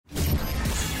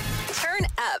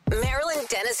up. Marilyn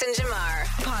Dennis and Jamar.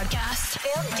 Podcast.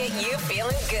 They'll get you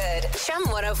feeling good. Chum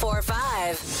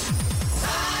 1045.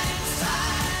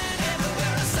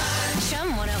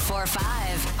 Chum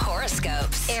 1045.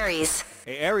 Horoscopes. Aries.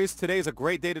 Hey Aries, today is a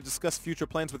great day to discuss future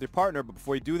plans with your partner, but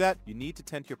before you do that, you need to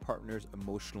tend to your partner's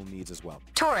emotional needs as well.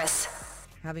 Taurus.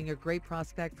 Having a great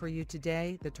prospect for you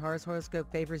today. The Taurus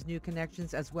horoscope favors new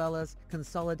connections as well as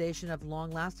consolidation of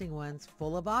long-lasting ones,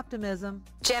 full of optimism.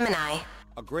 Gemini.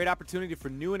 A great opportunity for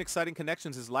new and exciting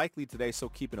connections is likely today, so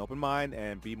keep an open mind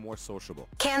and be more sociable.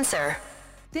 Cancer.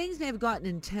 Things may have gotten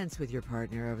intense with your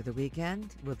partner over the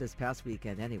weekend. Well, this past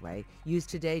weekend anyway. Use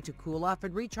today to cool off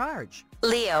and recharge.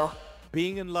 Leo.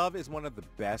 Being in love is one of the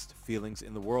best feelings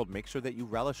in the world. Make sure that you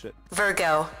relish it.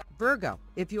 Virgo. Virgo,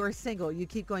 if you are single, you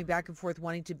keep going back and forth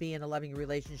wanting to be in a loving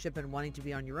relationship and wanting to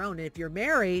be on your own. And if you're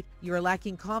married, you're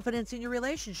lacking confidence in your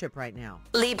relationship right now.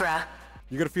 Libra.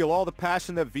 You're going to feel all the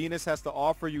passion that Venus has to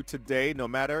offer you today. No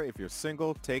matter if you're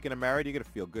single, taken, or married, you're going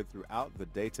to feel good throughout the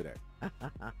day today.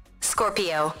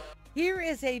 Scorpio. Here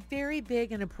is a very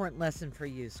big and important lesson for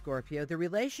you, Scorpio. The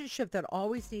relationship that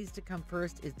always needs to come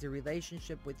first is the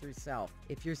relationship with yourself.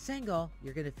 If you're single,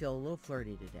 you're going to feel a little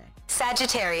flirty today.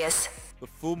 Sagittarius. The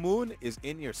full moon is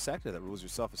in your sector that rules your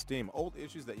self-esteem. Old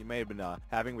issues that you may have been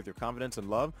having with your confidence and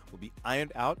love will be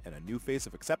ironed out, and a new phase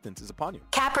of acceptance is upon you.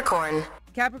 Capricorn.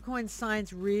 Capricorn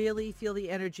signs really feel the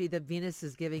energy that Venus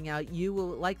is giving out. You will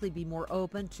likely be more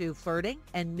open to flirting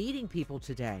and meeting people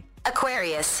today.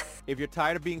 Aquarius. If you're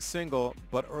tired of being single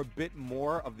but are a bit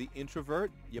more of the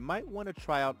introvert, you might want to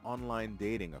try out online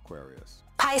dating, Aquarius.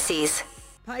 Pisces.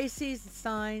 Pisces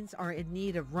signs are in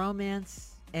need of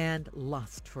romance and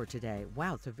lust for today.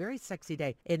 Wow, it's a very sexy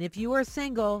day. And if you are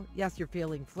single, yes, you're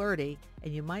feeling flirty,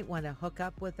 and you might want to hook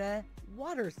up with a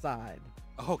water sign.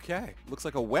 Okay, looks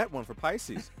like a wet one for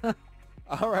Pisces.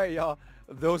 All right, y'all.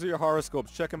 Those are your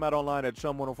horoscopes. Check them out online at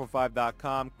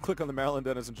chum1045.com. Click on the Marilyn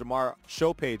Dennis and Jamar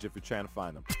show page if you're trying to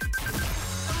find them.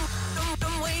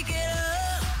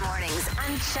 Mornings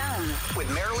on Chum. With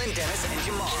Marilyn Dennis and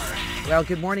Jamar. Well,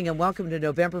 good morning and welcome to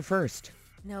November 1st.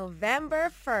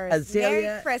 November 1st. Azalea,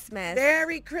 Merry Christmas.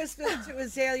 Merry Christmas to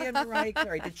Azalea and Mariah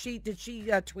Carey. Did she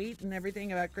tweet and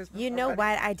everything about Christmas? You know already?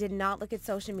 what? I did not look at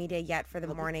social media yet for the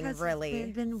morning, Because really.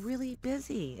 It's been really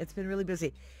busy. It's been really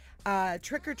busy.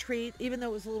 Trick or treat, even though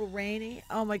it was a little rainy.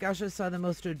 Oh my gosh, I saw the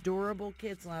most adorable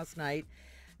kids last night.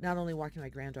 Not only walking my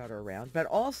granddaughter around, but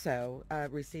also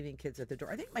receiving kids at the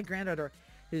door. I think my granddaughter,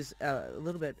 who's a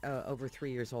little bit over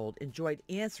 3 years old, enjoyed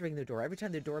answering the door. Every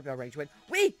time the doorbell rang, she went,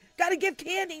 "We got to give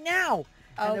candy now."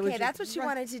 And it was Okay, that's what she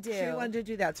wanted to do. She wanted to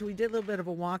do that. So we did a little bit of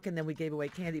a walk, and then we gave away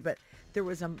candy. But there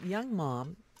was a young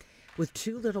mom with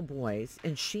two little boys,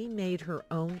 and she made her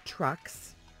own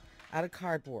trucks out of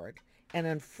cardboard. And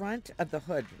in front of the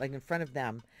hood, like in front of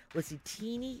them, was a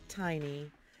teeny tiny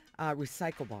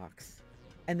recycle box.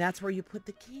 And that's where you put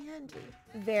the candy.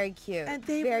 Very cute. And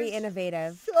they Very were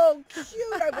innovative. So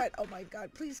cute. I went, oh my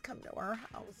God, please come to our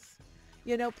house.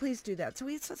 You know, please do that. So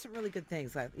we saw some really good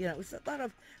things. You know, it was a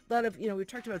lot of, you know, we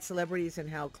talked about celebrities and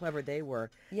how clever they were.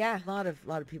 Yeah. A lot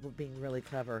of people being really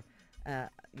clever,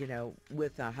 you know,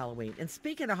 with Halloween. And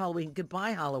speaking of Halloween,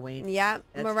 goodbye Halloween. Yeah,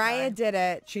 That's Mariah fine. did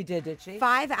it. She did she?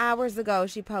 5 hours ago,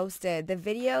 she posted. The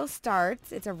video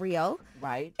starts, it's a reel.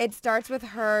 Right. It starts with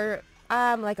her,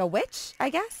 like a witch, I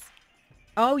guess.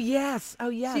 Oh, yes. Oh,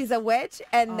 yes. She's a witch.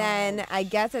 And then I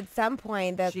guess at some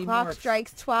point the She clock morphs.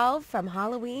 strikes 12 from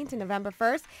Halloween to November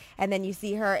 1st. And then you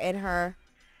see her in her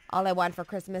All I Want for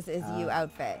Christmas Is You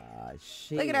outfit.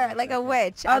 Look at her, like a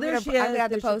witch. Oh, there she is. I'm going to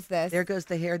have to There she- post this. There goes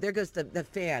the hair. There goes the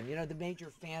fan. You know, the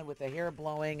major fan with the hair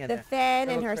blowing. And The fan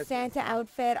in little her Christmas- Santa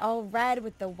outfit, all red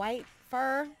with the white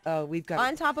fur Oh, we've got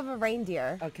on top of a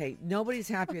reindeer. Okay, nobody's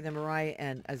happier than Mariah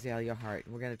and Azalea Hart.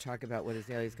 We're going to talk about what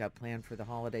Azalea's got planned for the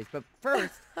holidays. But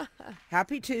first,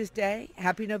 happy Tuesday.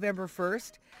 Happy November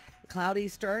 1st. Cloudy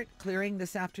start, clearing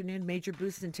this afternoon. Major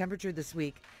boost in temperature this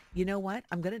week. You know what?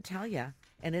 I'm going to tell you,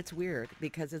 and it's weird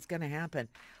because it's going to happen.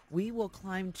 We will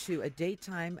climb to a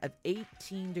daytime of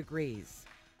 18 degrees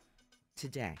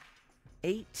today.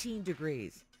 18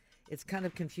 degrees. It's kind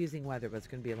of confusing weather, but it's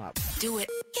going to be a lot. Do it.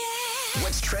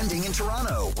 What's trending in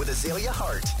Toronto with Azalea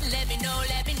Hart? Let me know,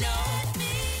 let me know.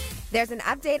 There's an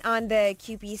update on the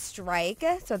QP strike.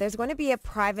 So there's going to be a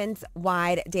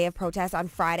province-wide day of protest on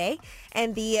Friday.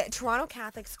 And the Toronto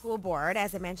Catholic School Board,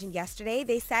 as I mentioned yesterday,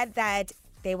 they said that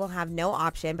they will have no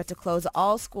option but to close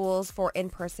all schools for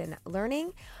in-person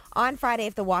learning on Friday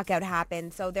if the walkout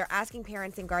happens. So they're asking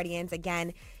parents and guardians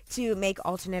again to make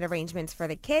alternate arrangements for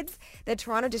the kids. The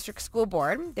Toronto District School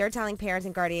Board, they're telling parents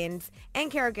and guardians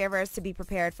and caregivers to be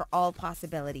prepared for all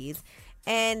possibilities.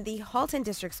 And the Halton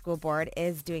District School Board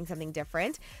is doing something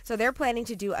different. So they're planning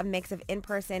to do a mix of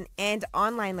in-person and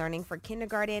online learning for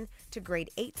kindergarten to grade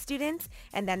 8 students.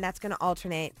 And then that's going to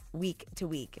alternate week to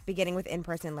week, beginning with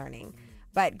in-person learning.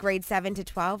 But grade 7 to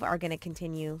 12 are going to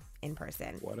continue in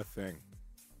person. What a thing.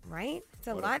 Right? It's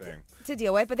a What a lot thing. to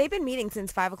deal with. But they've been meeting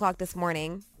since 5 o'clock this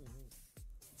morning.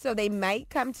 So they might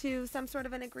come to some sort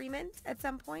of an agreement at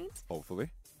some point. Hopefully.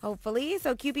 Hopefully.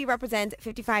 So CUPE represents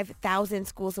 55,000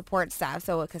 school support staff.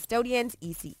 So custodians,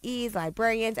 ECEs,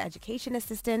 librarians, education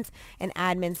assistants, and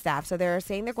admin staff. So they're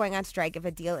saying they're going on strike if a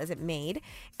deal isn't made.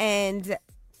 And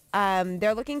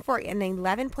they're looking for an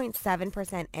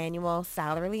 11.7% annual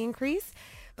salary increase.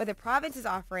 But the province is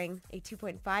offering a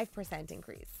 2.5%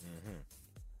 increase.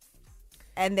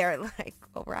 And they're like,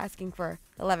 well, we're asking for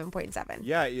 11.7.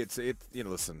 Yeah, it's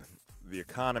listen, the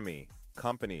economy,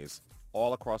 companies,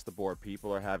 all across the board,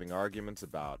 people are having arguments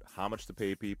about how much to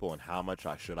pay people and how much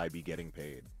should I be getting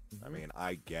paid. I mean,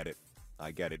 I get it.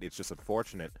 It's just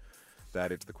unfortunate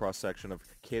that it's the cross-section of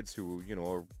kids who,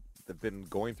 have been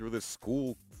going through this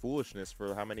school foolishness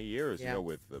for how many years,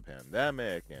 with the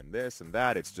pandemic and this and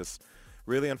that. It's just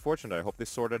really unfortunate. I hope they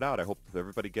sort it out. I hope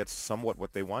everybody gets somewhat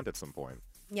what they want at some point.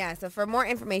 Yeah, so for more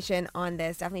information on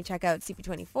this, definitely check out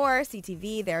CP24,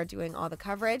 CTV. They're doing all the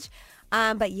coverage.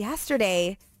 But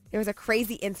yesterday, there was a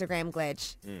crazy Instagram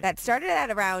glitch that started at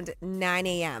around 9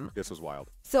 a.m. This was wild.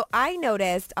 So I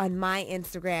noticed on my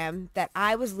Instagram that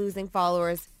I was losing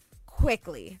followers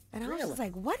quickly. And I was just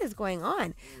like, what is going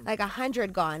on? Like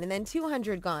 100 gone, and then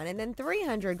 200 gone, and then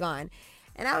 300 gone.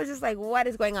 And I was just like, what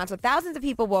is going on? So thousands of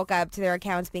people woke up to their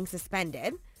accounts being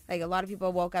suspended. Like a lot of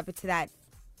people woke up to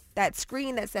that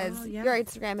screen that says your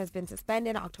Instagram has been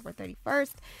suspended October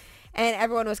 31st. And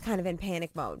everyone was kind of in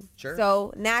panic mode. Sure.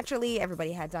 So naturally,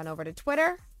 everybody heads on over to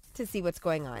Twitter to see what's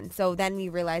going on. So then we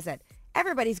realized that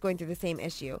everybody's going through the same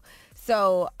issue.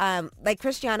 So like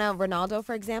Cristiano Ronaldo,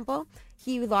 for example,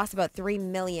 he lost about 3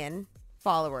 million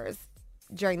followers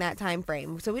during that time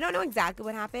frame. So we don't know exactly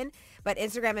what happened, but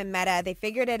Instagram and Meta, they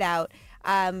figured it out.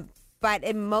 But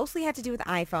it mostly had to do with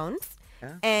iPhones.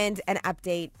 Yeah. And an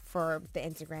update for the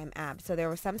Instagram app. So there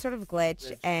was some sort of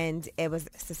glitch, and it was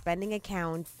suspending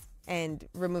accounts and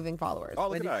removing followers. Oh,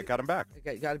 look at that. I got him back.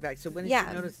 Got it back. So when did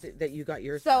you notice that you got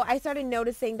yours? So I started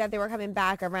noticing that they were coming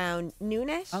back around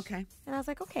noonish. Okay. And I was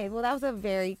like, okay, well, that was a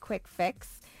very quick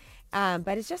fix.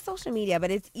 But it's just social media.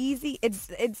 But it's easy. It's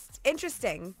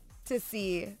interesting to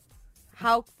see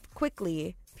how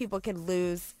quickly people can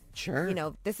lose. Sure.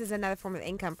 This is another form of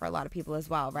income for a lot of people as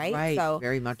well, right? Right. So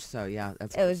very much so. Yeah,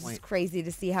 that's. It was just crazy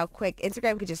to see how quick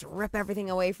Instagram could just rip everything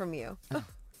away from you,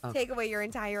 take away your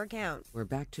entire account. We're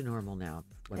back to normal now.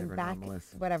 Whatever normal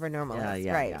is. Whatever normal is.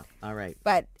 Yeah. Right. Yeah. All right.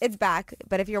 But it's back.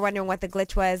 But if you're wondering what the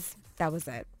glitch was, that was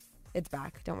it. It's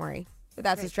back. Don't worry. But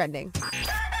that's what's trending.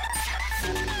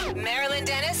 Marilyn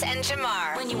Dennis and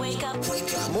Jamar. When you wake up.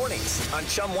 Mornings on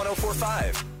Chum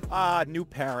 104.5. New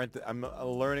parent. I'm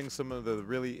learning some of the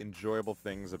really enjoyable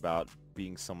things about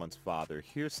being someone's father.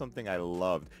 Here's something I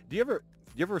loved. Do you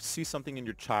ever see something in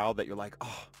your child that you're like,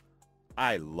 oh,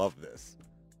 I love this?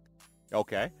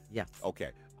 Okay. Yes.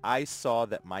 Okay. I saw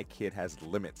that my kid has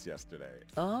limits yesterday.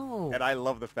 Oh. And I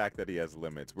love the fact that he has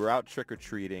limits. We're out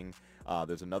trick-or-treating.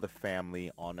 There's another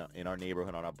family in our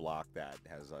neighborhood on our block that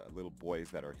has little boys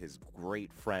that are his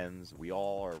great friends. We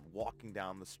all are walking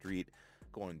down the street,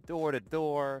 going door to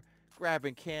door,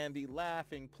 grabbing candy,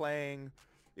 laughing, playing.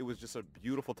 It was just a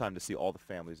beautiful time to see all the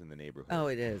families in the neighborhood. Oh,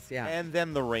 it is, yeah. And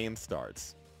then the rain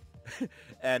starts.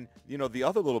 And, the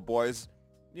other little boys,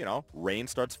 rain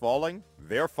starts falling.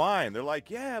 They're fine. They're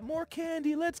like, yeah, more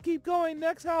candy. Let's keep going.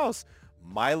 Next house.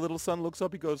 My little son looks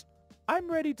up. He goes, I'm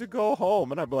ready to go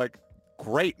home. And I'm like,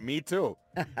 great, me too.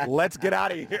 Let's get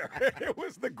out of here. It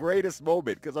was the greatest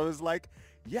moment because I was like,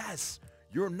 yes,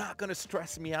 you're not going to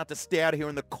stress me out to stay out here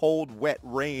in the cold, wet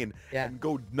rain and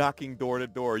go knocking door to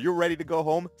door. You're ready to go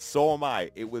home? So am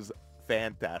I. It was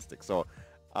fantastic. So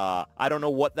I don't know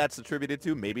what that's attributed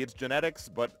to. Maybe it's genetics,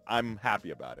 but I'm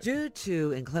happy about it. Due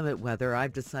to inclement weather,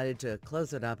 I've decided to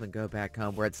close it up and go back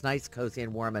home where it's nice, cozy,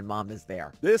 and warm, and Mom is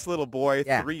there. This little boy,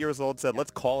 3 years old, said,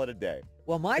 let's call it a day.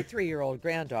 Well, my 3-year-old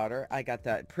granddaughter, I got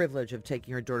the privilege of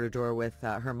taking her door to door with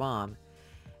her mom.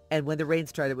 And when the rain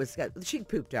started, she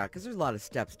pooped out because there's a lot of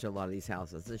steps to a lot of these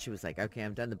houses. And she was like, okay,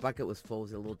 I'm done. The bucket was full. It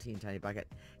was a little teeny tiny bucket.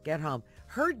 Get home.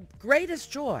 Her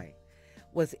greatest joy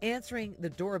was answering the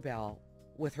doorbell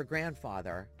with her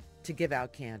grandfather to give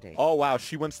out candy. Oh, wow.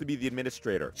 She wants to be the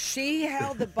administrator. She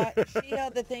held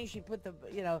the thing. She put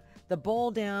the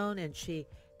bowl down and she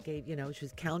gave, she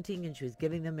was counting and she was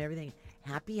giving them everything.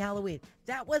 Happy Halloween.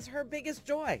 That was her biggest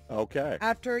joy. Okay.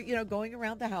 After, going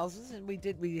around the houses, and we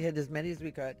hit as many as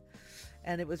we could.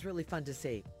 And it was really fun to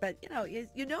see. But,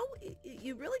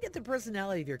 you really get the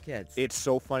personality of your kids. It's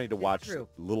so funny to watch true.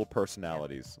 little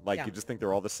personalities. Like, Yeah. you just think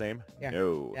they're all the same? Yeah.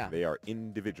 No, Yeah. they are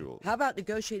individuals. How about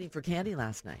negotiating for candy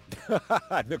last night?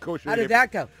 Negotiating. How did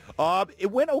that go?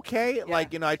 It went okay.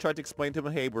 Like, I tried to explain to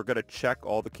him, hey, we're going to check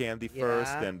all the candy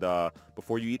first. Yeah. And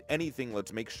before you eat anything,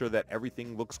 let's make sure that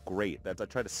everything looks great. I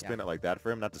tried to spin it like that for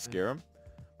him, not to scare him.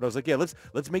 But I was like, yeah,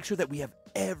 let's make sure that we have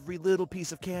every little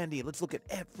piece of candy. Let's look at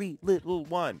every little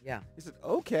one. Yeah. He said,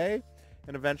 okay.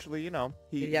 And eventually, he Did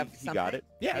he he have got it.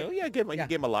 something? Yeah, he gave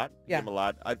him a lot. He Yeah. gave him a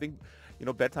lot. I think,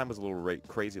 bedtime was a little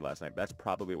crazy last night. That's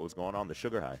probably what was going on, the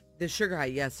sugar high. The sugar high,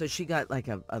 yes. So she got like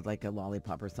a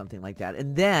lollipop or something like that.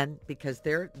 And then, because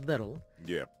they're little,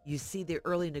 Yeah. you see the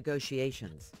early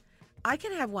negotiations. I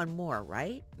can have one more,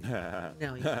 right?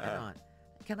 No, you cannot.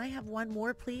 Can I have one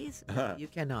more, please? No, you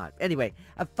cannot. Anyway,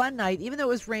 a fun night, even though it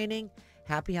was raining.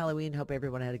 Happy Halloween. Hope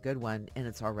everyone had a good one. And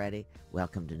it's already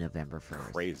welcome to November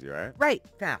 1st. Crazy, right? Right.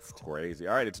 Fast. Crazy.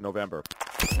 All right, it's November.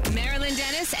 Marilyn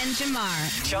Dennis and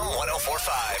Jamar. Chum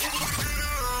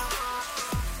 1045.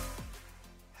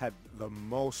 Had the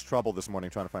most trouble this morning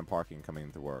trying to find parking coming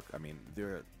into work. I mean,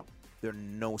 there are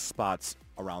no spots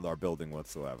around our building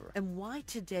whatsoever. And why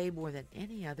today more than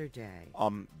any other day?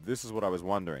 This is what I was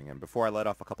wondering. And before I let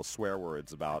off a couple swear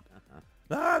words about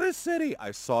this city,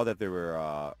 I saw that there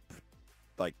were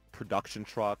like production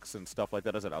trucks and stuff like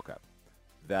that. I said, okay,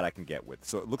 that I can get with.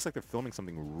 So it looks like they're filming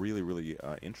something really, really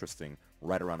interesting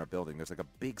right around our building. There's like a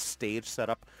big stage set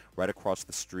up right across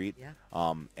the street. Yeah.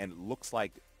 And it looks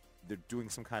like they're doing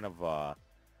some kind of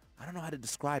I don't know how to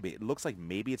describe it. It looks like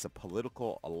maybe it's a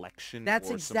political election.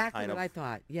 That's or exactly some kind what of, I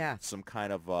thought. Yeah. Some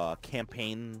kind of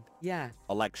campaign Yeah.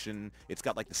 election. It's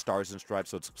got like the stars and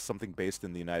stripes, so it's something based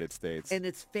in the United States. And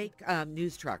it's fake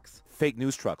news trucks. Fake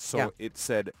news trucks. So Yeah. it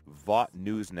said Vought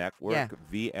News Network, Yeah.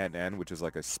 VNN, which is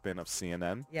like a spin of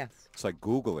CNN. Yes. So I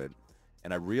Google it,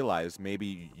 and I realized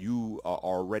maybe you are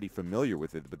already familiar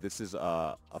with it, but this is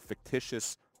a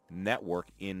fictitious network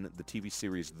in the TV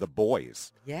series The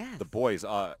Boys. Yes. The Boys.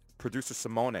 Producer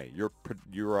Simone,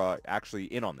 you're actually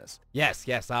in on this. Yes.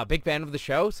 Big fan of the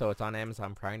show, so it's on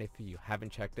Amazon Prime if you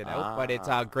haven't checked it out. But it's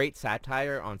a great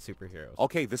satire on superheroes.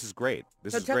 Okay, this is great.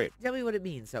 This is great. Tell me what it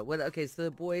means. So, okay, so the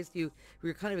boys, we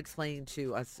were kind of explaining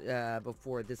to us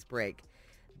before this break.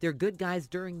 They're good guys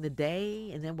during the day,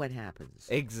 and then what happens?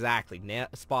 Exactly.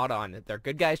 Spot on. They're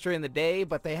good guys during the day,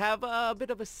 but they have a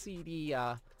bit of a seedy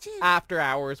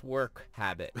after-hours work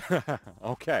habit.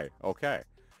 Okay.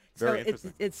 Very So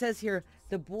interesting. it says here,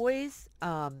 The Boys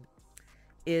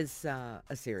is a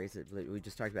series that we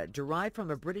just talked about, derived from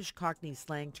a British Cockney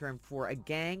slang term for a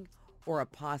gang or a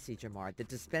posse, Jamar, that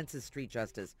dispenses street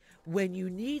justice. When you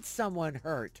need someone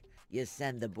hurt, you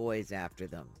send the boys after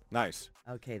them. Nice.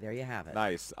 Okay, there you have it.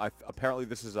 Nice. Apparently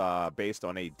this is based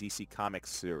on a DC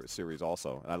Comics series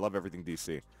also, and I love everything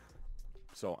DC.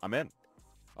 So I'm in.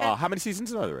 How many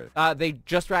seasons are there? They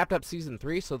just wrapped up season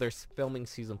 3, so they're filming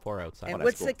season 4 outside. And that's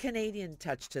what's cool. the Canadian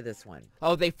touch to this one?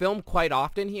 Oh, they film quite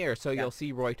often here, so Yeah. you'll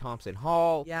see Roy Thompson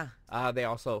Hall. Yeah. They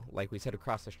also, like we said,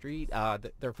 across the street.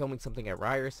 They're filming something at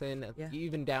Ryerson, Yeah.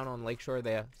 even down on Lakeshore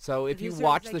there. So if And you who's their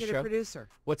watch the executive show, producer?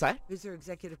 what's that? Who's their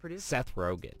executive producer? Seth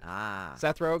Rogen. Ah.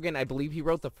 Seth Rogen, I believe he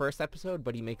wrote the first episode,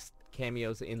 but he makes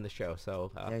cameos in the show,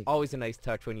 so There you go. always a nice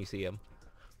touch when you see him.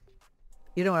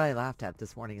 You know what I laughed at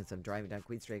this morning as I'm driving down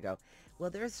Queen Street? I go, well,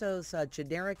 there's those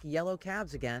generic yellow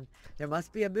cabs again. There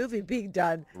must be a movie being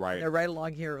done. Right. They're right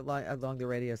along here, along the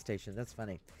radio station. That's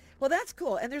funny. Well, that's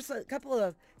cool. And there's a couple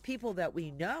of people that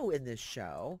we know in this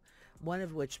show, one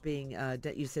of which being,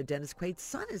 you said Dennis Quaid's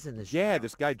son is in the show. Yeah,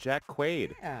 this guy Jack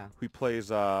Quaid, Yeah. who plays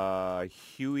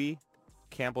Huey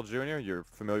Campbell Jr. You're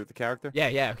familiar with the character?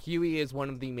 Yeah. Huey is one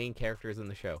of the main characters in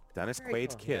the show. Dennis Very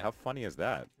Quaid's cool. kid. How funny is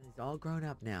that? He's all grown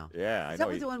up now. Yeah, I Is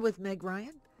know. that the one with Meg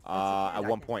Ryan? At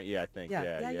one point, yeah, I think.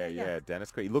 Yeah, Yeah.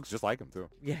 Dennis Quaid. He looks just like him, too.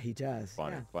 Yeah, he does.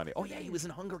 Funny, Yeah. funny. Oh, yeah, he was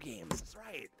in Hunger Games. That's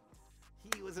right.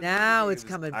 He was in Now Hunger it's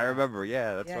Games. coming I back. remember.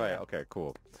 Yeah, that's Yeah, right. yeah. Okay,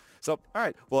 cool. So, all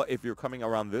right. Well, if you're coming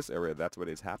around this area, that's what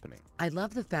is happening. I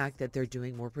love the fact that they're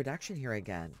doing more production here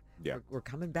again. Yeah. We're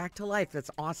coming back to life.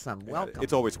 That's awesome. Welcome.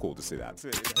 It's always cool to see that.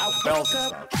 Bells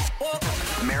and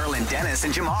stuff. Marilyn Dennis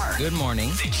and Jamar. Good morning.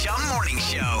 The Chum Morning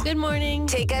Show. Good morning.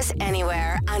 Take us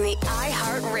anywhere on the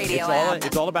iHeartRadio app.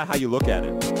 It's all about how you look at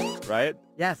it, right?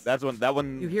 Yes. That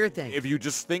one. You hear things. If you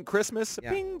just think Christmas,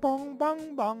 Yeah. bing, bong,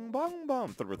 bong, bong, bong,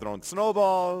 bong. We're throwing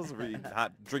snowballs, we're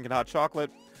drinking hot chocolate.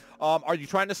 Are you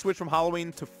trying to switch from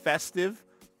Halloween to festive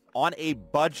on a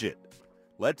budget?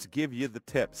 Let's give you the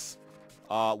tips.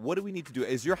 What do we need to do?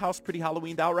 Is your house pretty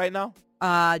Halloweened out right now?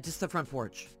 Just the front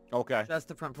porch. Okay. Just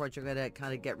the front porch. I'm going to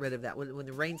kind of get rid of that. When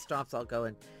the rain stops, I'll go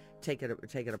and take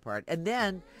it apart. And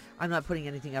then I'm not putting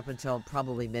anything up until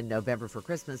probably mid-November for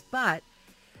Christmas. But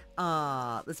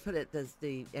let's put it,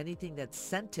 anything that's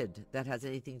scented that has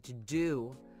anything to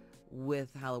do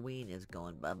with Halloween is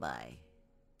going bye-bye.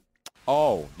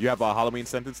 Oh, you have Halloween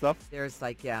scented stuff? There's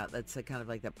that's a kind of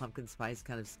like that pumpkin spice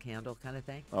kind of candle kind of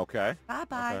thing. Okay.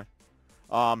 Bye-bye.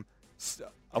 Okay.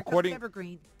 According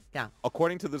evergreen. Yeah.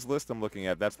 According to this list I'm looking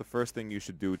at, that's the first thing you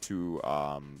should do to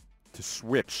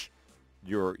switch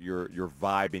your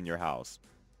vibe in your house.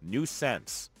 New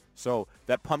scents. So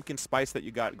that pumpkin spice that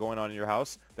you got going on in your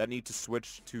house, that needs to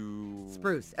switch to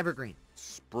Spruce, evergreen.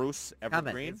 Spruce,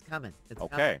 evergreen. It's coming. It's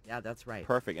okay. coming. Yeah, that's right.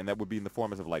 Perfect. And that would be in the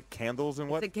form of like candles and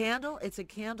what? It's a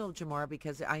candle, Jamar,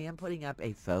 because I am putting up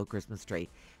a faux Christmas tree.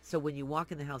 So when you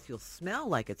walk in the house, you'll smell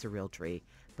like it's a real tree,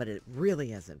 but it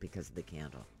really isn't because of the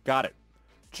candle. Got it.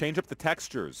 Change up the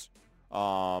textures.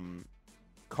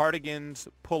 Cardigans,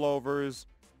 pullovers,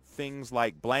 things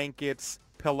like blankets,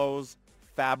 pillows,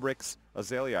 fabrics.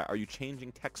 Azalea, are you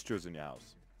changing textures in your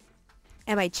house?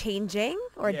 Am I changing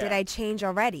or Yeah. did I change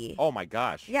already? Oh my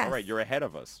gosh. Yes. All right, you're ahead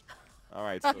of us. All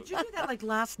right. So Did you do that like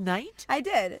last night? I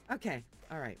did. Okay.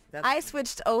 All right. I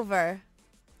switched over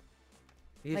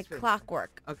You like switched.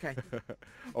 clockwork. Okay.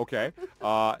 okay.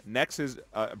 Next is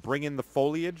bring in the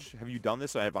foliage. Have you done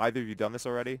this? Have either of you done this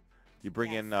already? You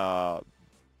bring in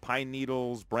pine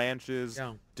needles, branches,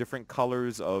 No. different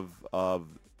colors of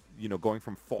going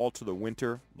from fall to the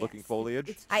winter looking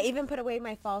foliage. I even put away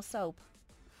my fall soap.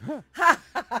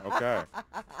 Okay.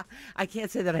 I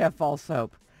can't say that I have fall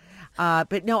soap.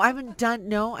 But no, I haven't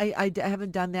done, I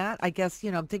haven't done that. I guess,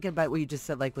 I'm thinking about what you just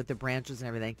said, like with the branches and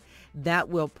everything. That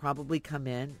will probably come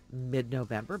in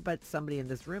mid-November, but somebody in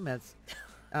this room has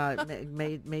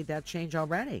made that change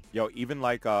already. Yo, even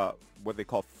like what they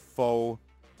call faux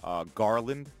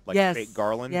garland, like Yes, fake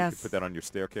garland. You yes. can put that on your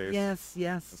staircase Yes, and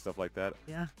yes. stuff like that.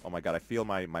 Yeah. Oh my God, I feel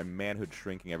my manhood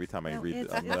shrinking every time I No, read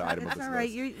it's- another item of it's this all right.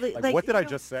 list. You're, Like, what did I you know-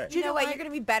 just say? You know what? You're going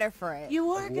to be better for it. You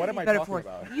are Like, going what to am be I better talking for it.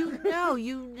 about? You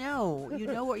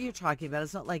know what you're talking about.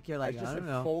 It's not like you're like, I don't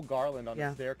know. faux garland on Yeah.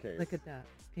 the staircase. Look at that.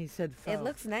 He said faux. It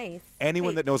looks nice.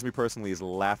 Anyone Hey, that knows me personally is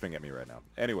laughing at me right now.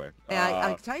 Anyway. And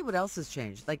I can tell you what else has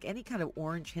changed. Like any kind of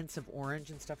orange, hints of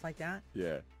orange and stuff like that.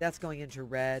 Yeah. That's going into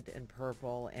red and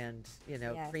purple and,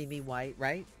 Yes. creamy white,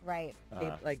 right? Right.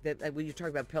 Like that when you talk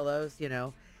about pillows,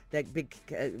 that big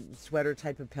sweater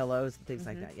type of pillows and things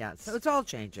like that. Yeah. So it's all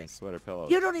changing. Sweater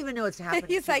pillows. You don't even know it's happening.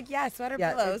 He's like, yeah, sweater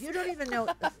yeah, pillows. you don't even know,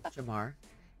 Jamar,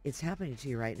 it's happening to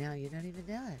you right now. You don't even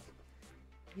know it.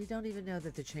 You don't even know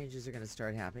that the changes are going to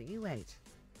start happening. You wait.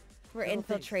 We're Little things.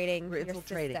 infiltrating We're your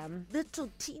infiltrating. system. Little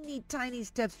teeny tiny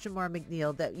steps, Jamar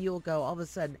McNeil, that you'll go all of a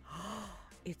sudden,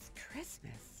 it's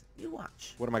Christmas. You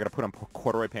watch. What am I going to put on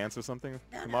corduroy pants or something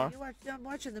No, tomorrow? you watch. I'm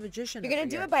watching The Magician. You're going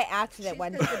to do it by accident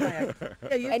one day.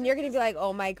 And you're going to be like,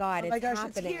 oh my God, Oh my it's gosh,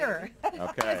 happening. it's here.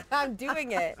 Okay. I'm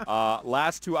doing it.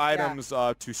 Last two items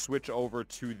to switch over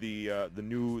to the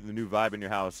new vibe in your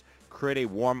house. Create a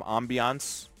warm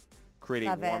ambiance. Create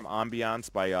Love a warm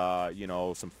ambiance by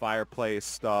some fireplace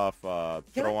stuff.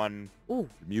 Throw on Ooh.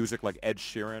 music like Ed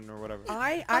Sheeran or whatever.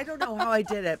 I don't know how I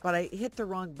did it, but I hit the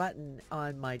wrong button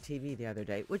on my TV the other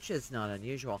day, which is not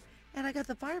unusual. And I got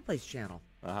the fireplace channel.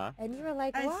 Uh-huh. And you were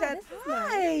like, I wow, said, this is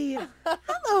nice. hi,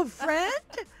 hello, friend.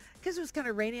 Because it was kind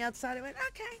of rainy outside. I went,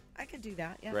 okay, I can do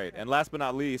that. Yeah. Great. And last but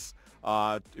not least,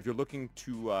 if you're looking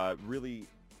to really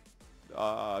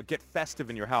get festive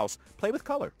in your house, play with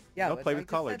color. Yeah, play I with just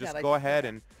color. said Just that. I go just said ahead that.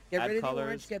 and Get add rid of colors. the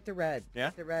orange, get the red. Yeah?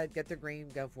 Get the red, get the green,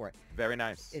 go for it. Very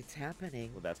nice. It's happening.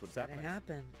 Well, that's what's It's gonna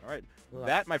happening. happen. All right. Look.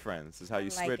 That, my friends, is how you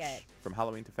like switch it. from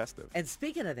Halloween to festive. And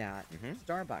speaking of that,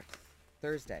 Starbucks,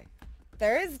 Thursday,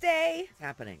 Thursday. it's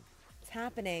happening. It's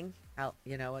happening.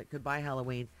 You know what? Goodbye,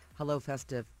 Halloween. Hello,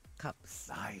 festive cups.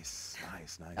 Nice.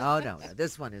 Oh no,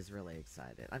 this one is really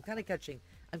excited. I'm kind of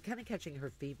catching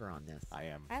her fever on this. I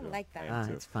am. I too. like that. I am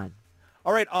too. It's fun.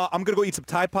 All right. I'm gonna go eat some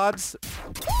Tide Pods.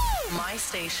 My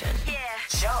station. Yeah.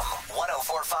 Chum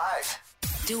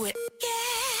 1045. Do it.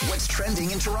 What's trending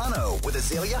in Toronto with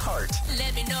Azalea Hart?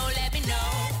 Let me know, let me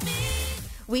know.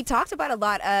 We talked about a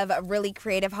lot of really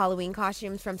creative Halloween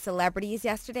costumes from celebrities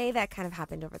yesterday. That kind of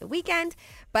happened over the weekend.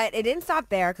 But it didn't stop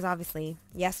there because obviously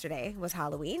yesterday was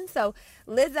Halloween. So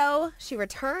Lizzo, she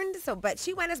returned, but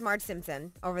she went as Marge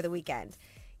Simpson over the weekend.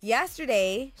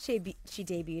 Yesterday, she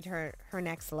debuted her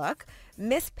next look,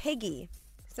 Miss Piggy.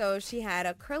 So she had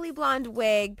a curly blonde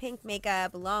wig, pink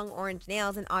makeup, long orange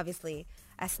nails, and obviously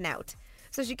a snout.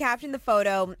 So she captioned the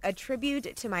photo, a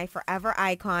tribute to my forever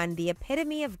icon, the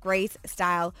epitome of grace,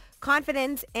 style,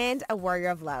 confidence, and a warrior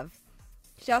of love.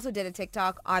 She also did a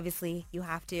TikTok. Obviously, you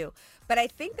have to. But I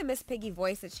think the Miss Piggy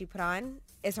voice that she put on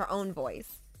is her own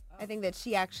voice. I think that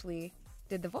she actually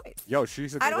did the voice. Yo,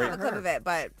 she's a I don't great. have a clip of it,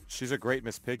 but She's a great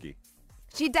Miss Piggy.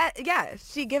 she did. Yeah,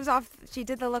 she gives off. She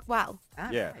did the look well.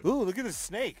 Yeah. Ooh, look at this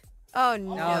snake. Oh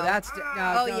no! No, that's no.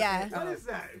 Oh, no, yeah. no.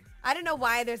 that? I don't know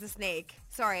why there's a snake.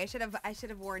 Sorry, I should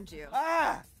have warned you.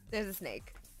 Ah. There's a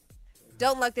snake.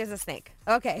 Don't look. There's a snake.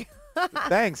 Okay.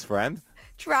 Thanks, friend.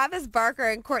 Travis Barker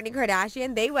and Kourtney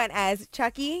Kardashian, they went as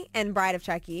Chucky and Bride of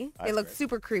Chucky. They That's looked great.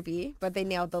 super creepy, but they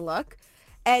nailed the look.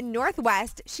 And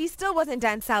Northwest, she still wasn't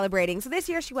done celebrating. So this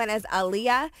year she went as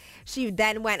Aaliyah. She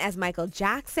then went as Michael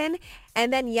Jackson.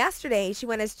 And then yesterday she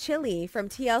went as Chili from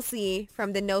TLC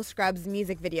from the No Scrubs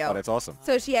music video. Oh, that's awesome.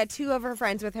 So she had two of her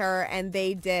friends with her, and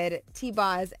they did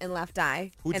T-Boz and Left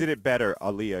Eye. Who did it better,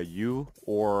 Aaliyah, you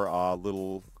or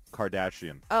little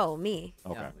Kardashian? Oh, me.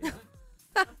 Okay. Yeah.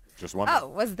 Just one. Oh,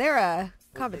 was there a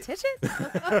competition?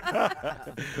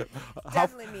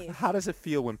 Definitely me. How does it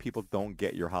feel when people don't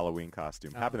get your Halloween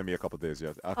costume? Happened to me a couple days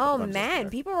ago. Oh man,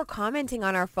 people were commenting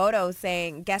on our photos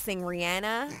saying guessing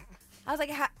Rihanna. I was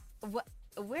like, what?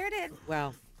 Where did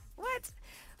Well, what?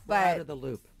 we're out But of the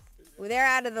loop. they're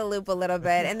out of the loop a little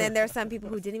bit. And then there's some people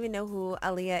who didn't even know who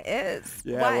Aaliyah is.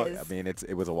 Yeah, well, I mean,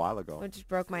 it was a while ago. Which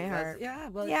broke my heart. Yeah,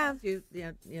 well, Yeah.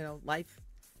 You know, life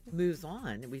moves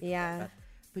on. We Yeah.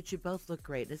 but you both look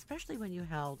great, especially when you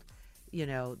held,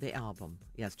 the album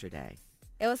yesterday.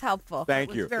 It was helpful. Thank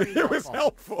was you. very It was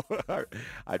helpful. helpful.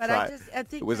 I But tried. I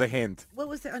think It was a that- hint. What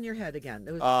was it on your head again?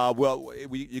 It was, Well,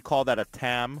 you call that a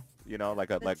tam? Like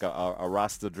a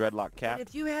Rasta dreadlock cap.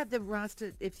 if you had the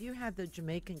Rasta, if you had the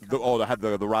Jamaican They color, had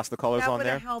the Rasta colors that on would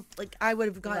there. have helped. Like I would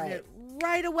have gotten Right. it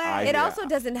right away. It Yeah. also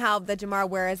doesn't help that Jamar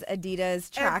wears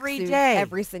Adidas Every tracksuit day.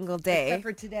 every single day. Except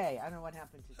for today. I don't know what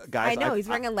happened to you. Guys, I know, he's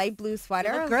wearing a light blue You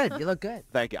sweater. look good. You look good.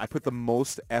 Thank you. I put the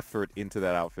most effort into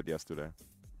that outfit yesterday.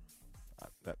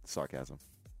 That's sarcasm.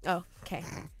 Oh, okay.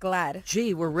 Glad.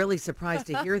 Gee, we're really surprised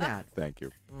to hear that. Thank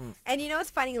you. And you know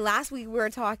what's funny? Last week we were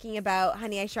talking about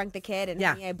Honey, I Shrunk the Kid and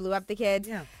Yeah. Honey, I Blew Up the Kid.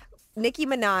 Yeah. Nicki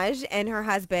Minaj and her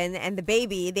husband and the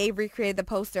baby, they recreated the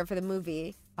poster for the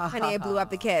movie Honey, I Blew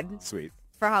Up the Kid Sweet.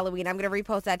 for Halloween. I'm going to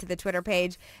repost that to the Twitter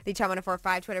page, the Chum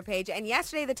 104.5 Twitter page. And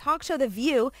yesterday, the talk show The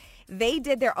View, they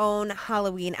did their own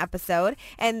Halloween episode,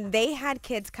 and they had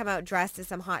kids come out dressed as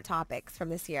some hot topics from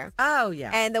this year. Oh yeah.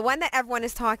 And the one that everyone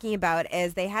is talking about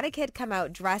is they had a kid come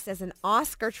out dressed as an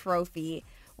Oscar trophy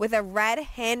with a red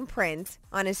handprint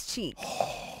on his cheek.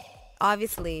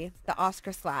 Obviously, the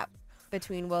Oscar slap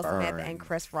between Will Smith and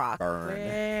Chris Rock. Burn.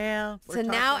 well, So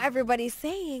now everybody's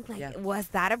saying, like, Yeah. was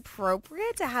that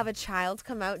appropriate to have a child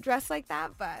come out dressed like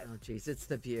that? But oh geez, it's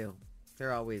The View.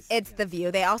 They're always it's The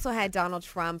View. They also had Donald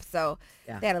Trump, so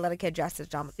Yeah. they had a little kid dressed as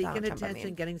Donald seeking Trump. I attention,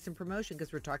 mean. getting some promotion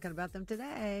because we're talking about them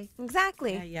today.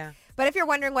 Exactly. Yeah. But if you're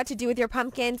wondering what to do with your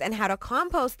pumpkins and how to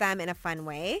compost them in a fun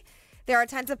way, there are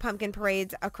tons of pumpkin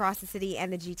parades across the city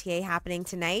and the GTA happening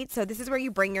tonight. So this is where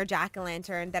you bring your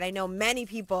jack-o'-lantern that I know many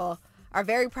people are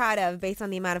very proud of based on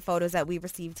the amount of photos that we've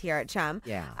received here at Chum.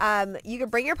 Yeah. You can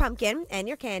bring your pumpkin and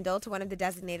your candle to one of the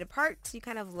designated parks. You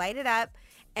kind of light it up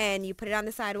and you put it on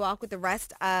the sidewalk with the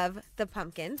rest of the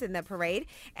pumpkins in the parade.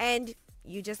 And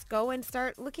you just go and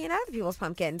start looking at other people's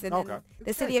pumpkins. And Okay. then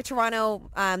the city of Toronto,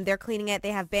 they're cleaning it.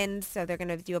 They have bins, so they're going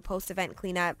to do a post-event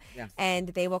cleanup. Yeah. And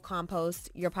they will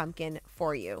compost your pumpkin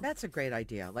for you. That's a great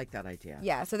idea. I like that idea.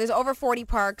 Yeah, so there's over 40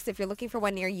 parks. If you're looking for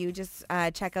one near you, just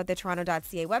check out the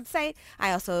toronto.ca website.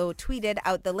 I also tweeted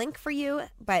out the link for you.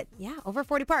 But yeah, over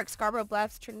 40 parks. Scarborough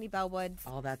Bluffs, Trinity Bellwoods.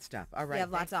 All that stuff. All right. We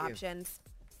have lots of thank you. options.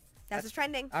 That's what's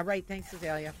trending. All right. Thanks,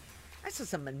 Azalea. I saw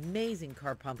some amazing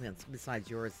car pumpkins besides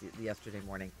yours yesterday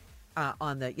morning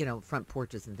on the, front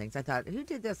porches and things. I thought, who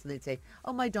did this? And they'd say,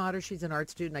 oh, my daughter, she's an art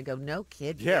student. I go, no,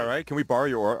 kid. Yeah, right? Can we borrow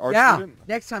your art Yeah. student?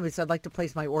 Next time, I'd like to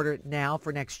place my order now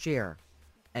for next year.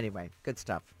 Anyway, good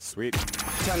stuff. Sweet.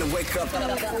 Time to wake up.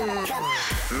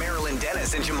 Marilyn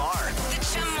Dennis and Jamar. The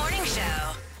Chum Morning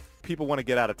Show. People want to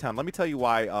get out of town. Let me tell you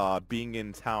why being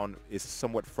in town is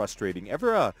somewhat frustrating.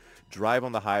 Ever drive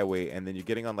on the highway and then you're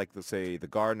getting on, like, say, the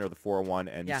Garden or the 401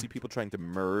 and Yeah. you see people trying to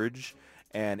merge,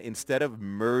 and instead of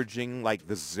merging like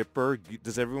the zipper,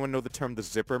 does everyone know the term the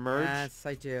zipper merge? Yes,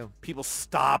 I do. People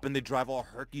stop and they drive all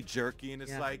herky-jerky, and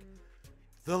it's Yeah. like,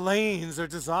 the lanes are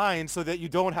designed so that you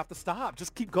don't have to stop.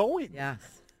 Just keep going. Yes.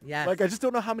 Yes. Like, I just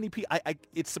don't know how many people,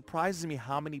 it surprises me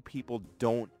how many people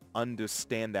don't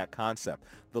understand that concept.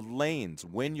 The lanes,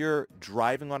 when you're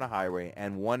driving on a highway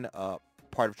and one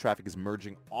part of traffic is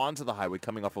merging onto the highway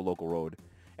coming off a local road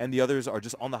and the others are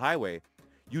just on the highway,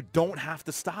 You don't have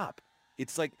to stop.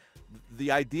 It's like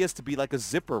the idea is to be like a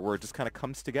zipper where it just kind of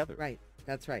comes together. Right.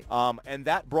 That's right. And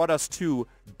that brought us to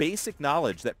basic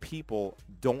knowledge that people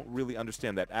don't really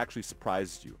understand that actually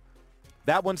surprised you.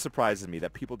 That one surprises me,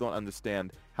 that people don't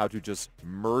understand how to just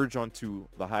merge onto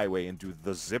the highway and do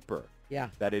the zipper. Yeah.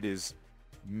 That it is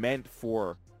meant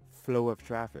for flow of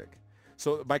traffic.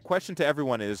 So my question to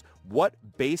everyone is, what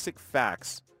basic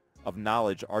facts of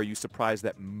knowledge are you surprised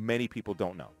that many people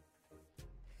don't know?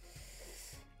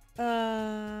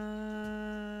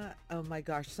 Oh my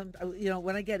gosh.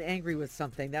 When I get angry with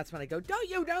something, that's when I go, don't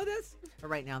you know this? But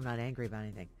right now I'm not angry about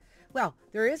anything. Well,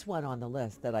 there is one on the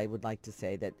list that I would like to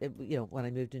say that, when I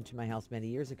moved into my house many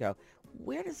years ago,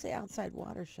 where does the outside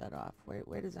water shut off?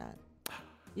 Where does that?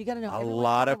 You got to know. A everyone's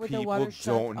lot got of with their people water shut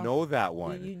don't off. know that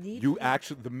one. You need You to-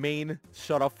 actually, the main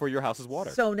shut off for your house is water.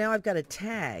 So now I've got a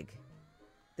tag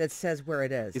that says where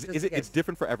it is. It's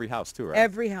different for every house too, right?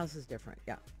 Every house is different,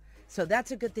 yeah. So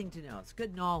that's a good thing to know. It's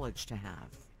good knowledge to have.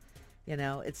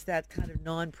 It's that kind of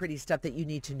non-pretty stuff that you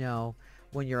need to know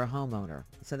when you're a homeowner.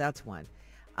 So that's one.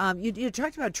 You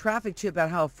talked about traffic, too, about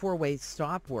how a four-way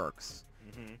stop works.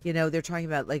 Mm-hmm. They're talking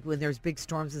about, like, when there's big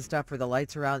storms and stuff where the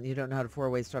lights are out and you don't know how to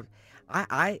four-way stop.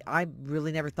 I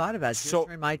really never thought about it. Your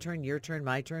turn, my turn, your turn,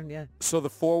 my turn, yeah. So the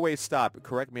four-way stop,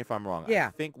 correct me if I'm wrong. Yeah.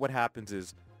 I think what happens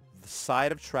is the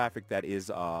side of traffic that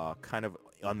is kind of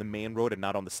on the main road and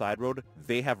not on the side road,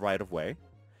 they have right-of-way.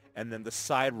 And then the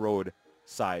side road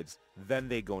sides, then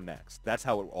they go next. That's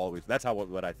how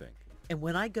what I think. And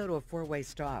when I go to a four-way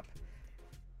stop,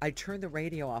 I turn the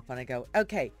radio off and I go,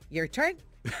 okay, your turn,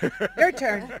 your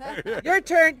turn, your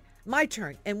turn, my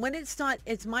turn. And when it's not,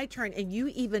 it's my turn. And you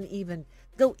even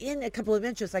go in a couple of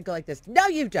inches, I go like this. No,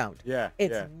 you don't. Yeah,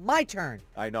 It's yeah. my turn.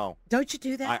 I know. Don't you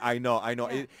do that? I know.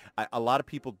 Yeah. A lot of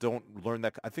people don't learn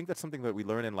that. I think that's something that we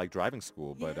learn in like driving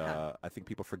school, but Yeah. I think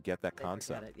people forget that They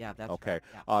concept. forget it. Yeah, that's okay.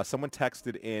 right. Yeah. Someone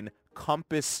texted in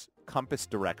compass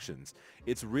directions.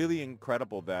 It's really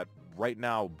incredible that right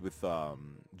now with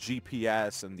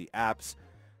GPS and the apps,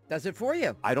 Does it for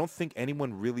you? I don't think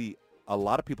a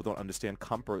lot of people don't understand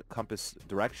compass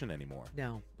direction anymore.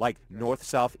 No. Like north,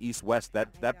 south, east, west.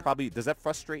 That probably, does that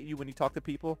frustrate you when you talk to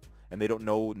people and they don't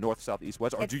know north, south, east,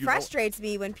 west? Or It do you frustrates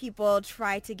me when people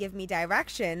try to give me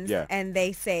directions Yeah. and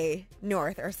they say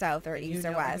north or south or east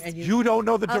or west. and You don't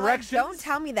know the I'm like, directions? don't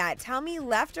tell me that. Tell me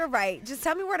left or right. Just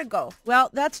tell me where to go. Well,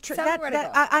 that's true. Tell me where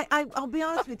to go. I'll be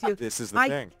honest with you. This is the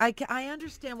thing. I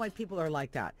understand why people are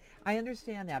like that. I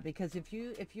understand that because if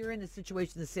you're in a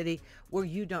situation in the city where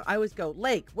you don't, I always go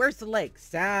lake. Where's the lake?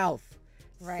 South.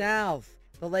 Right. South.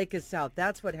 The lake is south.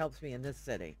 That's what helps me in this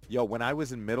city. Yo, when I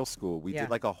was in middle school, we Yeah.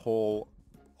 did like a whole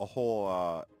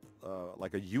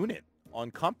like a unit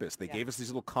on compass. They Yeah. gave us these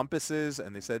little compasses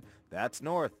and they said, that's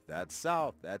north, that's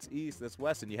south, that's east, that's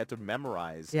west. And you had to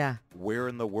memorize Yeah. where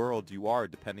in the world you are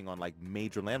depending on like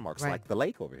major landmarks, Right. like the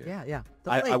lake over here. Yeah, yeah.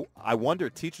 The I lake.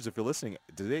 wonder, teachers, if you're listening,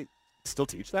 do they still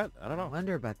teach that? I don't I know.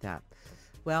 wonder about that.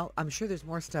 Well, I'm sure there's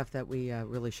more stuff that we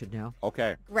really should know.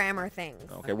 Okay. Grammar things.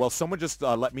 Okay. Well, someone just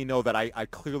let me know that I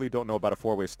clearly don't know about a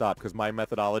four-way stop because my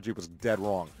methodology was dead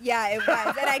wrong. Yeah, it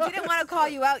was. And I didn't want to call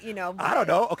you out, I don't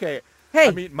know. Okay. Hey,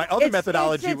 I mean, my other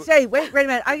methodology. Hey, wait a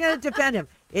minute. I got to defend him.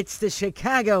 It's the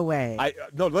Chicago way.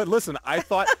 Listen. I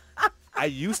thought I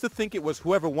used to think it was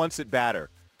whoever wants it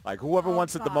batter, like whoever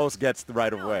wants it the gosh. most gets the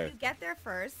right of No, way. you get there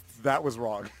first. That was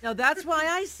wrong. No, that's why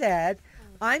I said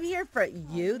I'm here for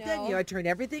you. Then no. you. I turn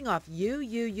everything off. You.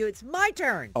 It's my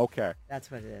turn. Okay. That's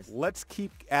what it is. Let's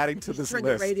keep adding to this Turn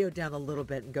list. the radio down a little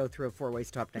bit and go through a four-way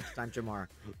stop next time, Jamar.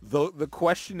 The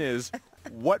question is,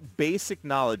 what basic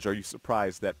knowledge are you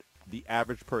surprised that the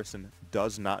average person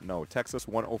does not know? Text us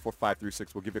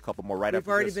 104536. We'll give you a couple more right We've after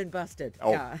already this. been busted.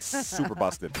 Oh, Yeah. super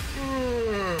busted.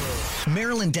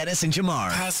 Marilyn Dennis and Jamar.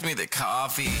 Pass me the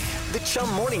coffee. The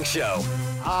Chum Morning Show.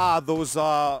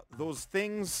 Those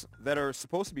things that are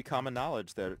supposed to be common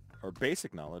knowledge that are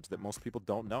basic knowledge that most people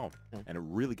don't know, and it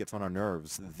really gets on our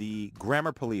nerves. The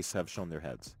grammar police have shown their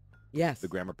heads. Yes. The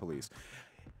grammar police.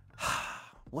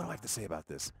 What do I have to say about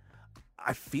this?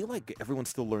 I feel like everyone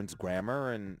still learns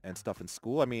grammar and stuff in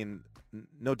school. I mean,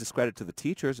 no discredit to the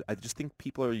teachers. I just think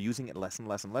people are using it less and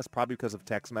less and less, probably because of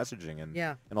text messaging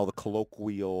and all the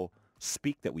colloquial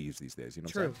speak that we use these days. You know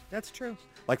what I'm True. saying? That's true.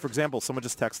 Like, for example, someone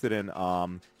just texted in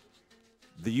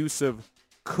the use of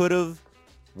could've,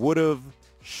 would've,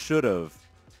 should've,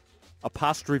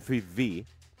 apostrophe V,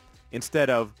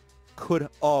 instead of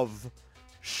could've,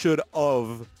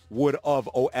 should've, would've,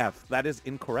 OF. That is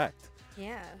incorrect.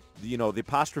 Yeah. You know, the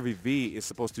apostrophe V is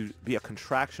supposed to be a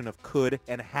contraction of could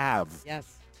and have.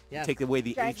 Yes. Yes. Take away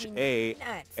the Drives me HA,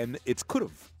 nuts. and it's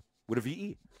could've with a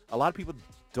VE. A lot of people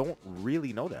don't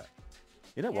really know that.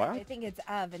 You know Yeah, why? I think it's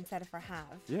of instead of for have.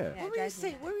 Yeah. What were you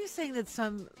saying? What were you saying that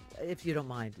some, if you don't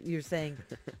mind, you're saying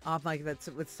off mic that's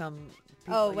with some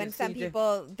people. Oh, you when some seem to-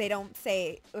 people, they don't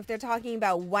say, if they're talking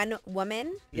about one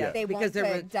woman, Yeah. they Because won't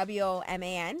there put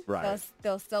W-O-M-A-N. Right.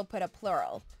 They'll still put a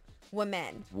plural.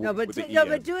 Women. No, but With the no, EN.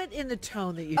 but do it in the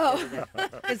tone that you Oh. did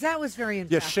it. Because that was very Yeah,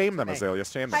 impactful shame them, to me. Azalea.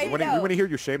 Shame them. I We know. want to hear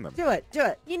you shame them. Do it. Do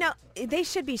it. You know, they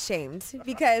should be shamed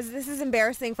because this is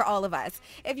embarrassing for all of us.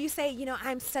 If you say,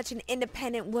 I'm such an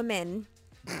independent woman,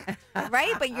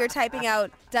 right? But you're typing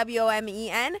out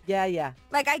W-O-M-E-N. Yeah, yeah.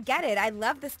 Like, I get it. I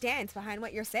love the stance behind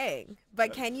what you're saying.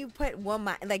 But can you put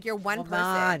woman, like you're one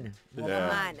person? Woman.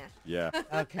 Yeah. Woman. Yeah.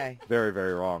 Okay. Very,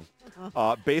 very wrong.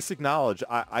 Basic knowledge.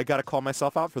 I got to call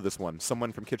myself out for this one.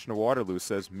 Someone from Kitchener-Waterloo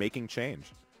says making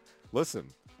change. Listen,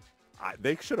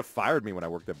 they should have fired me when I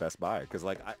worked at Best Buy because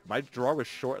my drawer was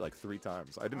short like 3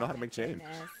 times. I didn't know how to make change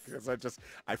because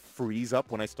I freeze up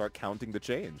when I start counting the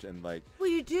change and Well,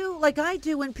 you do like I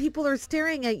do when people are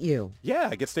staring at you. yeah,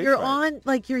 I get stage You're fright. on,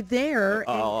 like you're there, and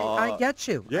I get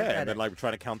you. I Yeah, get and then it. like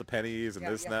trying to count the pennies and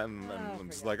this and that, and Oh, I'm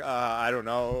just like, I don't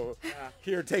know.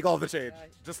 Here, take all the change.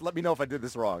 Just let me know if I did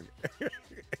this wrong.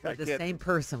 We're the same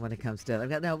person when it comes to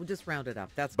it. No, we'll just round it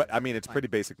up. That's But I mean, it's fine. pretty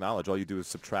basic knowledge. All you do is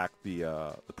subtract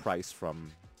the price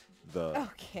from the.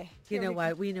 Okay. You know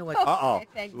what? We know what. Uh-oh.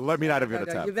 thank you. Let me not even No,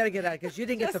 no, attempt. you better get out because you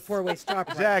didn't get the four-way stop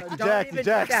right. Jack, so Jack, don't even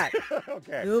Jack. do that.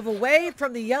 Okay. Move away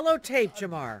from the yellow tape,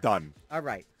 Jamar. Done. All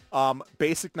right.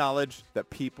 Basic knowledge that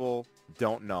people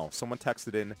don't know. Someone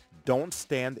texted in, don't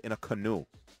stand in a canoe.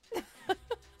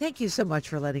 Thank you so much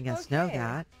for letting us know Okay.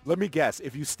 that. Let me guess.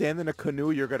 If you stand in a canoe,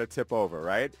 you're going to tip over,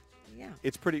 right? Yeah.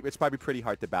 It's probably pretty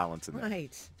hard to balance in there.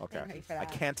 Right. Okay. Thank you for I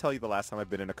that. can't tell you the last time I've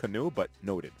been in a canoe, but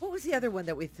noted. What was the other one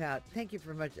that we thought? Thank you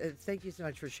for much. Thank you so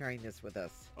much for sharing this with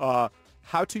us.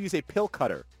 How to use a pill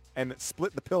cutter and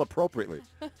split the pill appropriately.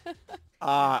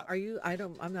 Are you?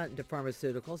 I'm not into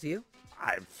pharmaceuticals. You?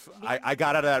 I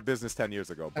got out of that business 10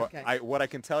 years ago. But Okay. what I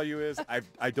can tell you is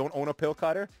I don't own a pill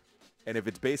cutter. And if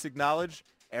it's basic knowledge,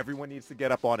 everyone needs to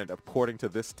get up on it according to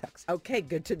this text. Okay.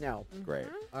 Good to know. Great.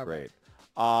 All Great.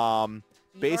 Your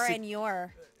Basic. and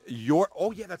your.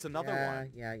 Oh, yeah, that's another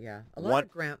Yeah, one. yeah. A lot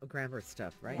One- of grammar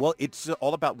stuff, right? Well, it's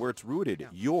all about where it's rooted. Yeah.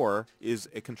 Your is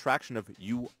a contraction of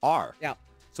you are. Yeah.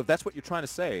 So if that's what you're trying to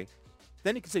say,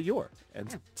 then you can say your and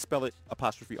Yeah. spell it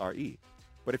apostrophe R-E.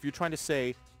 But if you're trying to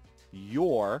say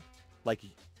your, like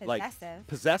Possessive.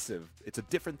 possessive, it's a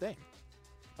different thing.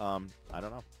 I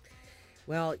don't know.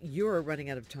 Well, you're running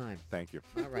out of time. Thank you.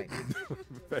 All right. Thank you for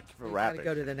We've got to rapping.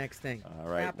 go to the next thing. All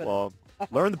right. Wrap it Well,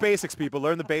 learn the basics, people.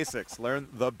 Learn the basics. Learn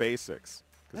the basics.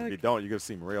 Because if you Okay. don't, you're going to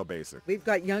seem real basic. We've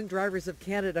got Young Drivers of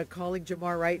Canada calling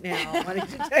Jamar right now, wanting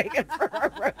to take it for our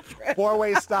road trip.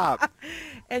 4-way stop.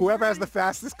 And Whoever has the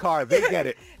fastest car, they get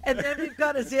it. And then we've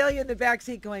got Azalea in the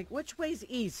backseat going, which way's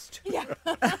east? Yeah.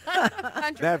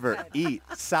 Never eat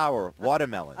sour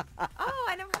watermelon. Oh,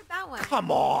 I never heard that one.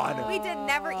 Come on. We did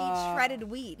never eat shredded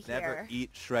wheat here. Never eat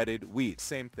shredded wheat.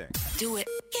 Same thing. Do it.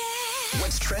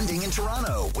 What's trending in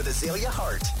Toronto with Azalea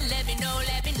Hart? Let me know,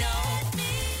 let me know.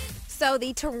 So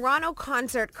the Toronto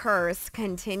concert curse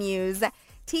continues.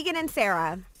 Tegan and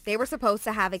Sarah, they were supposed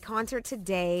to have a concert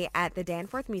today at the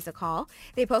Danforth Music Hall.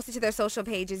 They posted to their social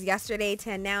pages yesterday to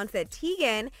announce that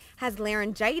Tegan has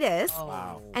laryngitis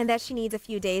and that she needs a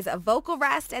few days of vocal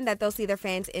rest and that they'll see their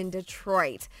fans in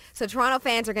Detroit. So Toronto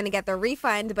fans are going to get their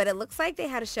refund, but it looks like they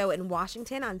had a show in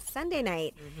Washington on Sunday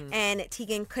night and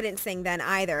Tegan couldn't sing then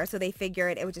either. So they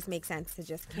figured it would just make sense to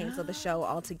just cancel the show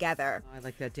altogether. I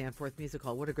like that Danforth Music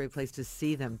Hall. What a great place to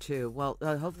see them, too. Well,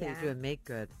 hopefully Yeah. they're doing make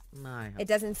good. It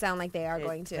doesn't sound like they are It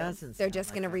going to. doesn't They're sound just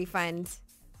like going to that. refund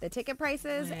the ticket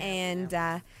prices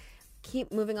and keep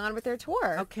moving on with their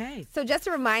tour. Okay. So just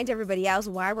to remind everybody else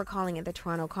why we're calling it the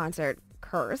Toronto concert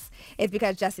curse is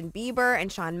because Justin Bieber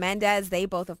and Shawn Mendes, they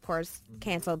both, of course,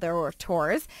 canceled their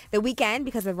tours. The Weeknd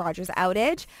because of Rogers'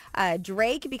 outage.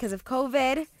 Drake because of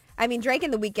COVID. I mean, Drake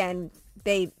and The Weeknd,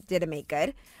 they didn't make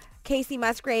good. Casey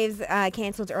Musgraves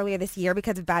canceled earlier this year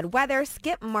because of bad weather.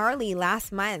 Skip Marley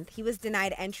last month. He was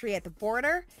denied entry at the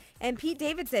border. And Pete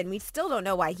Davidson, we still don't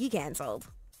know why he canceled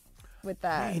with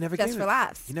He never Just gave for it.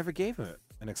 Laughs. He never gave it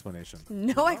an explanation.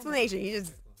 No explanation. He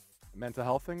just, Mental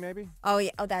health thing, maybe? oh, yeah.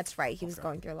 Oh, that's right. He was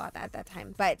going through a lot at that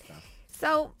time. But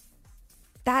so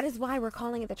that is why we're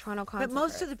calling it the Toronto concert. But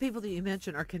most of the people that you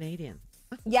mentioned are Canadian.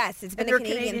 yes, it's been and a they're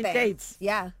Canadian Canadian thing. dates.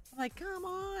 Yeah. I'm like, come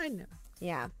on.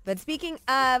 Yeah. But speaking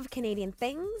of Canadian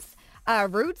things,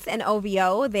 Roots and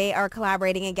OVO, they are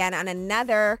collaborating again on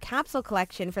another capsule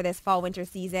collection for this fall-winter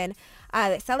season,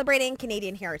 celebrating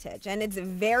Canadian heritage. And it's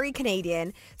very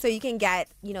Canadian, so you can get,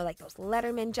 like those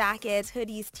Letterman jackets,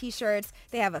 hoodies, T-shirts.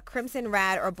 They have a crimson,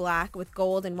 red, or black with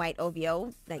gold and white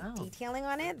OVO, detailing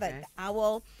on it, the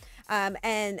owl.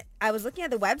 And I was looking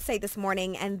at the website this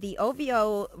morning, and the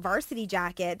OVO varsity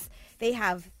jackets, they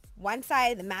have one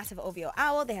side, the massive OVO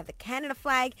owl, they have the Canada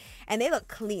flag, and they look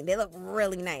clean. They look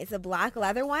really nice. The black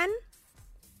leather one,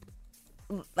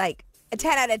 like a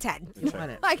 10 out of 10. You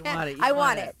want it. I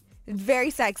want it. It's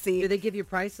very sexy. Do they give you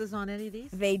prices on any of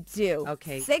these? They do.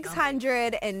 Okay.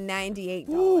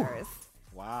 $698.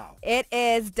 Wow. It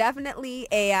is definitely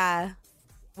a,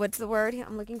 what's the word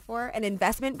I'm looking for? An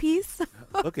investment piece.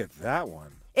 Look at that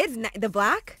one. It's the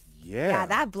black? Yeah. Yeah,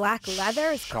 that black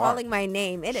leather is Sharp. calling my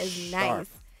name. It is Sharp. nice.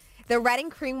 The red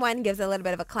and cream one gives a little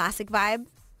bit of a classic vibe,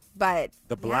 but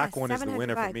The black one is the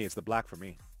winner for $700. me. It's the black for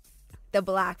me. The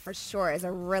black for sure is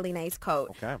a really nice coat.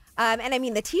 Okay. And I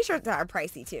mean, the T-shirts are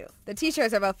pricey too. The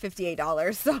T-shirts are about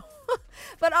 $58. So,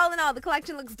 but all in all, the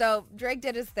collection looks dope. Drake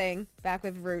did his thing back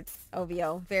with Roots,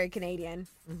 OVO, very Canadian.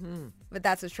 Mm-hmm. But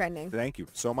that's what's trending. Thank you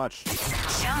so much. Chum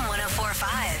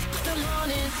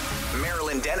 104.5.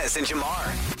 Marilyn Dennis and Jamar.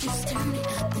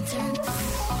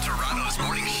 Toronto's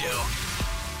morning show.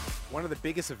 One of the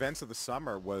biggest events of the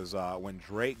summer was when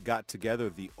Drake got together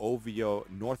the OVO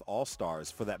North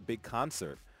All-Stars for that big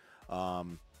concert.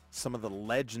 Some of the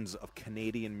legends of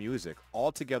Canadian music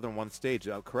all together on one stage.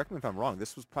 Correct me if I'm wrong.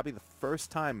 This was probably the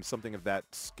first time something of that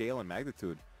scale and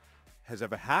magnitude has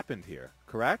ever happened here.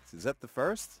 Correct? Is that the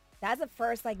first? That's the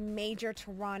first major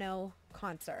Toronto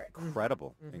concert.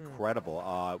 Incredible.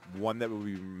 Incredible. One that will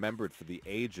be remembered for the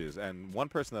ages. And one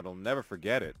person that'll never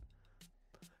forget it.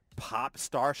 Pop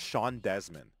star Sean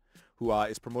Desmond, who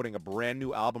is promoting a brand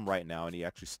new album right now, and he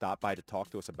actually stopped by to talk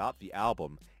to us about the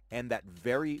album and that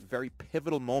very, very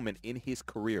pivotal moment in his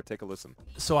career. Take a listen.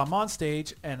 So I'm on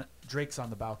stage, and Drake's on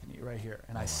the balcony right here,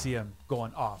 and I see him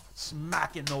going off,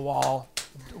 smacking the wall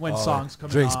when songs come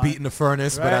on. Drake's beating the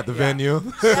furnace, but Right? at the Yeah.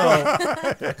 venue. So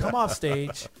I come off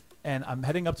stage, and I'm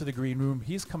heading up to the green room.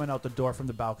 He's coming out the door from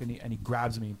the balcony, and he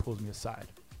grabs me and pulls me aside.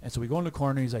 And so we go in the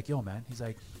corner. He's like, yo, man. He's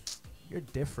like, you're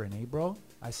different, eh, bro?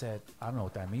 I said, I don't know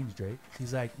what that means, Drake.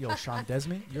 He's like, yo, Sean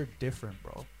Desmond, you're different,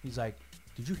 bro. He's like,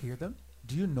 did you hear them?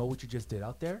 Do you know what you just did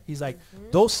out there? He's like,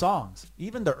 those songs,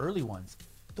 even the early ones,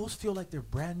 those feel like they're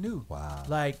brand new. Wow.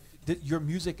 Like, your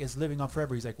music is living on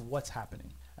forever. He's like, what's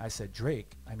happening? I said,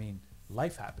 Drake, I mean,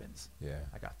 life happens. Yeah.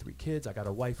 I got 3 kids. I got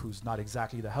a wife who's not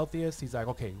exactly the healthiest. He's like,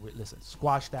 okay, wait, listen,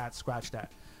 squash that, scratch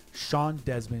that. Sean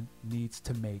Desmond needs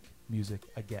to make music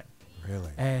again.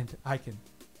 Really? And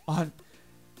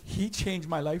he changed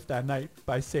my life that night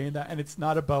by saying that. And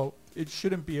it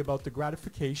shouldn't be about the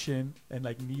gratification and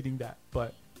needing that.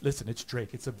 But listen, it's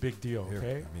Drake. It's a big deal. Here,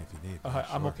 Okay. I mean, if you need.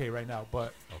 I'm sure. okay right now,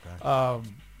 but Okay.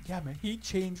 yeah, man, he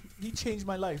changed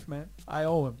my life, man. I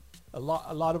owe him a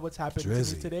lot of what's happened to me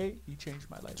Drizzy. today. He changed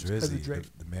my life. It's 'cause of Drizzy,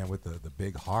 Drake. the man with the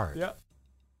big heart. Yeah.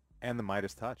 And the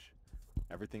Midas touch.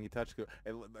 Everything he touched.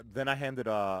 Then I handed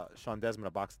Sean Desmond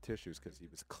a box of tissues because he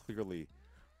was clearly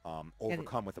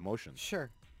overcome with emotions. Sure.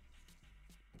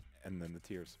 And then the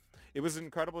tears. It was an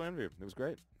incredible interview. It was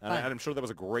great. And Fun. I'm sure that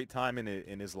was a great time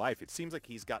in his life. It seems like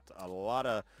he's got a lot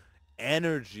of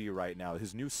energy right now.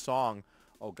 His new song,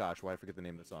 oh gosh, why I forget the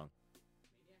name of the song?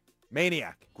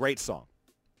 Maniac. Great song.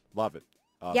 Love it.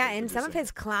 Yeah, the and some of producing.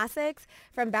 his classics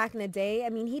from back in the day. I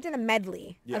mean, he did a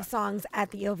medley Yeah. of songs at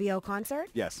the OVO concert.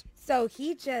 Yes. So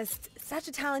he just, such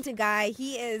a talented guy.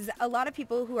 He is, a lot of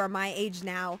people who are my age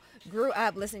now grew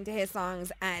up listening to his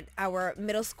songs at our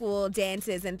middle school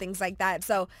dances and things like that.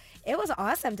 So it was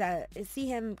awesome to see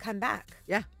him come back.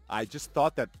 Yeah. I just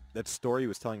thought that story he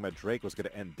was telling about Drake was going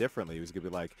to end differently. He was going to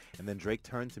be like, and then Drake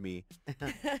turned to me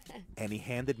and he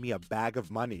handed me a bag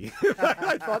of money.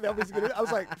 I thought that was going to, I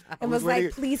was like, And was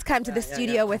like, please come to the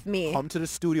studio with me. come to the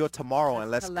studio tomorrow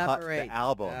and let's cut Collaborate. the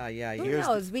album. Yeah. Who Here's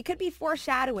knows? We could be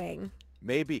foreshadowing.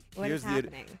 Maybe. What Here's is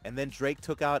happening? And then Drake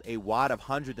took out a wad of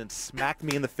 100 and smacked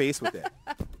me in the face with it.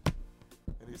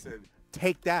 And he said,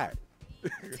 take that.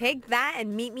 Take that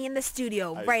and meet me in the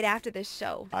studio right after this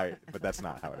show. But that's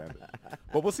not how it ended.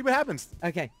 But we'll see what happens.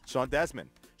 Okay. Sean Desmond.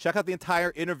 Check out the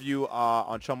entire interview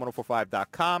on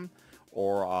chum1045.com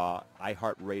or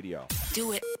iHeartRadio.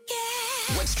 Do it.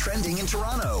 What's trending in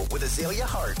Toronto with Azalea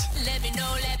Hart? Let me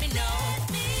know, let me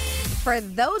know. For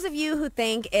those of you who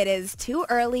think it is too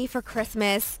early for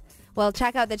Christmas, well,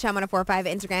 check out the Chum 104.5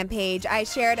 Instagram page. I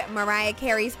shared Mariah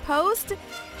Carey's post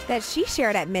that she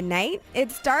shared at midnight.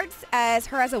 It starts as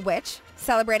her as a witch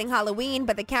celebrating Halloween,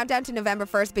 but the countdown to November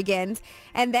 1st begins.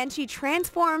 And then she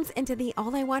transforms into the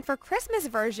All I Want for Christmas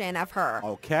version of her.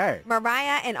 Okay.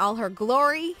 Mariah in all her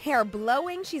glory, hair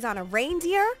blowing. She's on a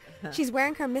reindeer. She's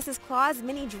wearing her Mrs. Claus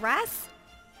mini dress.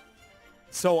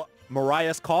 So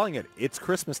Mariah's calling it. It's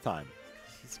Christmas time.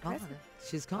 She's calling it.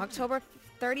 She's calling October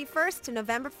 31st to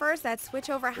November 1st, that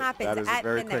switchover happens That is a at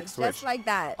very midnight, quick switch. just like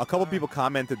that. A couple people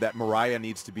commented that Mariah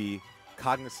needs to be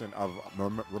cognizant of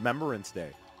Remembrance Day.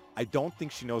 I don't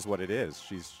think she knows what it is.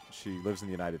 She lives in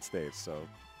the United States, so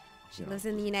She lives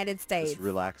in the United States. just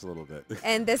relax a little bit.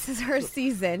 And this is her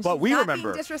season. But She's we not remember.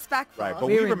 being disrespectful. Right, but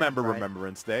We we remember remember it.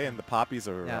 Remembrance Day, and the poppies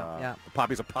are the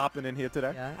poppies are popping in here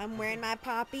today. Yeah. I'm wearing my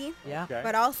poppy. Yeah. Okay.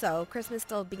 But also, Christmas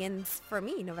still begins for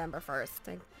me November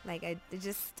 1st.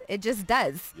 It just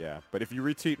does. Yeah, but if you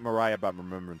retweet Mariah about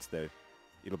Remembrance Day,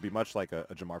 it'll be much like a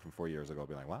Jamar from 4 years ago.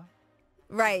 Be like, wow.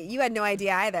 Right. You had no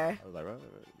idea either. I was like, right.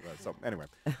 So anyway,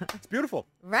 it's beautiful.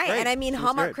 Right. Great. And I mean, She was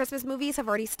Hallmark great. Christmas movies have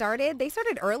already started. They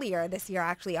started earlier this year,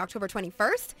 actually, October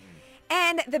 21st.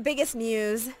 And the biggest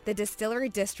news, the Distillery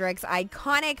District's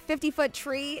iconic 50-foot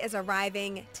tree is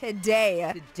arriving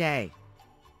today. Today.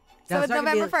 So Now, it's not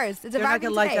gonna November be- 1st. It's They're not arriving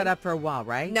going to light today. that up for a while,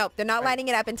 right? Nope, they're not lighting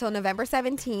it up until November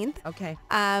 17th. Okay.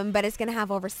 But it's going to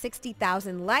have over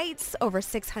 60,000 lights, over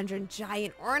 600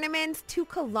 giant ornaments, 2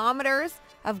 kilometers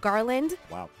of garland.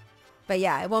 Wow. But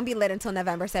yeah, it won't be lit until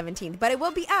November 17th. But it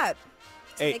will be up.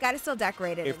 So Hey, they got to still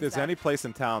decorate it. If and there's stuff. any place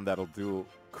in town that'll do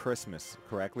Christmas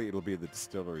correctly, it'll be the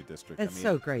Distillery District. It's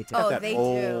so great. It's got Oh, that they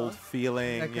old do.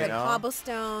 feeling, They're you good. know?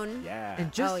 Cobblestone. Yeah.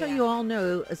 And just Oh, so yeah. you all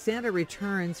know, Santa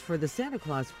returns for the Santa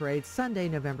Claus Parade Sunday,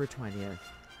 November 20th.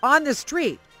 On the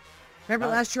street. Remember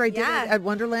last year I did Yeah. it at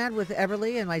Wonderland with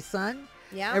Everly and my son?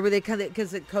 Yeah. Remember they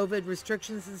because of COVID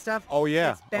restrictions and stuff? Oh,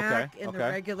 yeah. It's back Okay, in the okay.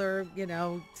 regular,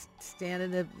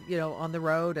 standing on the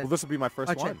road. Well, And this will be my first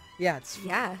watch one. it. Yeah, it's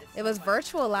Yeah, it was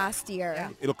virtual last year. Yeah.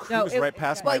 It'll cruise right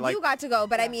past my, Well, like, you got to go,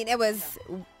 but I mean, it was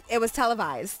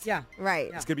televised. Yeah. Right.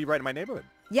 Yeah. it's going to be right in my neighborhood.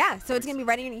 Yeah, so it's going to be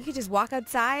ready. You could just walk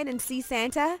outside and see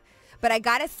Santa. But I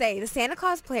got to say, the Santa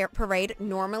Claus Parade,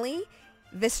 normally,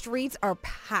 the streets are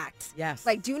packed. Yes.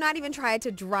 Like, do not even try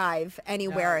to drive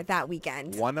anywhere No. that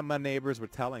weekend. One of my neighbors were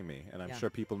telling me, and I'm Yeah. sure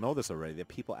people know this already, that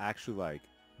people actually, like,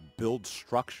 build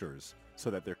structures so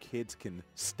that their kids can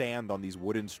stand on these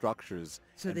wooden structures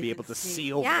So and they be can able to see.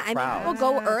 see over Yeah, the and crowd. people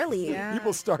go Yes, early. yeah.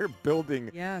 People started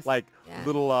building Yes. like Yeah.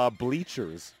 little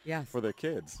bleachers Yes. for their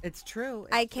kids. It's true.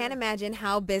 I can't imagine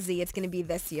how busy it's going to be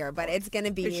this year, but it's going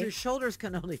to Because be... your shoulders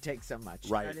can only take so much.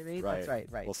 Right, You know what I mean? right. That's right,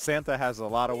 right. Well, Santa has a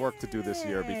lot of work to do this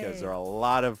year because there are a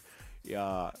lot of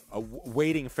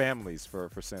waiting families for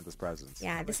Santa's presents.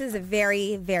 Yeah, this is a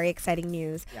very, very exciting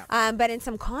news. Yeah. But in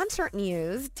some concert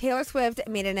news, Taylor Swift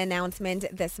made an announcement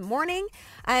this morning.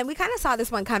 And we kind of saw this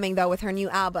one coming, though, with her new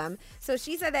album. So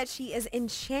she said that she is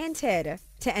enchanted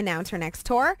to announce her next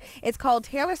tour. It's called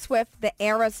Taylor Swift The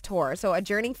Eras Tour. So a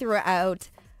journey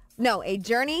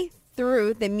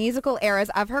through the musical eras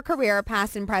of her career,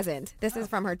 past and present. This is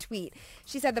from her tweet.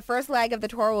 She said the first leg of the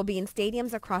tour will be in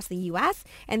stadiums across the U.S.,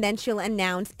 and then she'll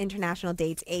announce international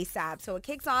dates ASAP. So it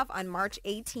kicks off on March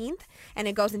 18th, and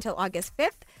it goes until August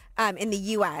 5th. In the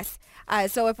U.S.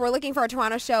 So if we're looking for a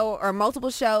Toronto show or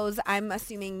multiple shows, I'm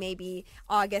assuming maybe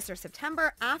August or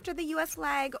September after the U.S.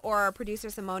 leg, or producer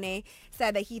Simone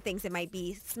said that he thinks it might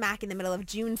be smack in the middle of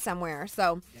June somewhere.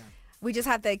 So we just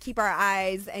have to keep our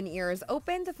eyes and ears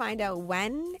open to find out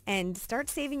when, and start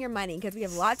saving your money because we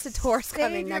have lots of tours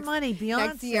coming Save your next, money. Beyonce,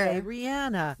 next year.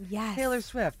 Rihanna, Yes. Taylor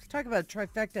Swift. Talk about a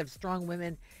trifecta of strong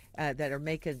women that are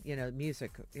making,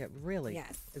 music. Yeah, really.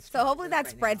 Yes. It's So hopefully good that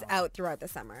right spreads now. out throughout the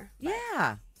summer.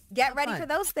 Yeah. Get ready fun. for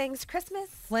those things. Christmas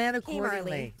Plan came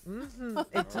accordingly. early.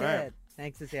 It did. right.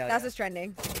 Thanks, Azalea. That's what's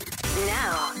trending.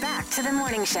 Now, back to the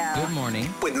morning show Good morning.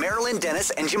 With Marilyn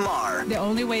Dennis and Jamar. The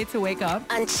only way to wake up.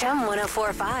 on Chum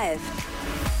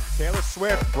 104.5. Taylor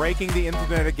Swift breaking the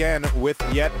internet again with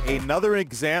yet another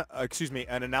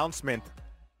an announcement.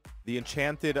 The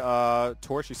Enchanted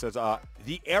tour, she says,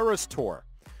 the Eras Tour.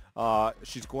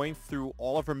 She's going through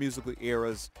all of her musical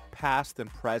eras, past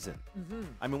and present.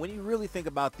 I mean, when you really think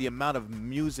about the amount of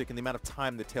music and the amount of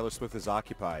time that Taylor Swift has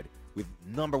occupied with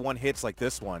 #1 hits like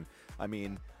this one, I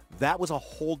mean, that was a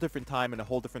whole different time and a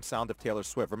whole different sound of Taylor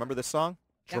Swift. Remember this song?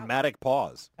 Yeah. Dramatic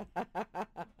pause.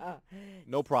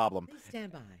 No problem. Please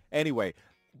stand by. Anyway,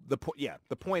 the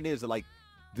point is that, like,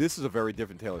 this is a very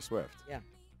different Taylor Swift. Yeah,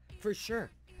 for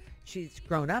sure. She's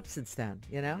grown up since then,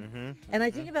 Mm-hmm. And I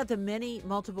think about the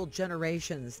multiple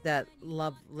generations that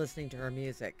love listening to her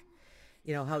music.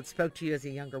 How it spoke to you as a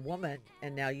younger woman,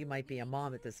 and now you might be a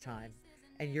mom at this time,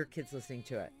 and your kid's listening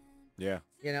to it. Yeah.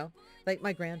 Like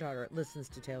my granddaughter listens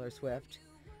to Taylor Swift.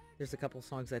 There's a couple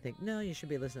songs I think, no, you should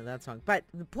be listening to that song. But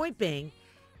the point being,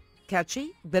 catchy,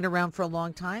 been around for a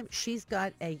long time. She's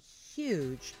got a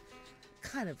huge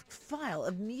kind of file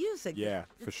of music. Yeah,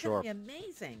 for It's sure. gonna be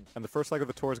amazing. And the first leg of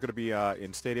the tour is going to be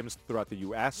in stadiums throughout the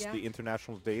U.S. Yeah. The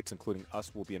international dates, including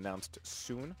us, will be announced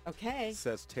soon. Okay.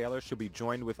 Says Taylor. She'll be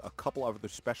joined with a couple of other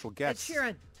special Ed guests.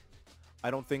 Sheeran, I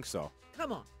don't think so.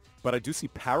 come on. But I do see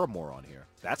Paramore on here.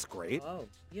 That's great. Oh,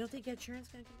 you don't think Ed Sheeran's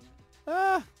gonna come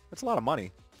on? That's a lot of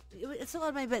money. It's a lot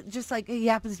of money, but just like he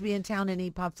happens to be in town and he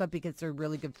pops up because they're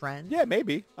really good friends. Yeah,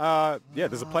 maybe. Yeah,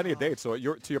 there's a plenty of dates. So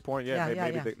to your point, Yeah, maybe, yeah,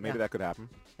 maybe, yeah, maybe yeah. that could happen.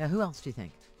 Yeah, who else do you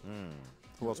think?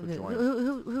 Who else would join?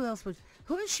 Who else would?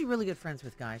 Who is she really good friends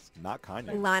with, guys? Not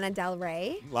Kanye. Lana Del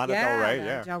Rey. Lana Del Rey, Lana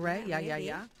yeah. Del Rey, yeah, Maybe.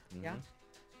 yeah.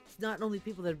 It's not only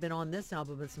people that have been on this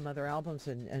album, but some other albums,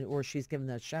 and or she's given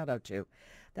a shout out to.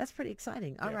 That's pretty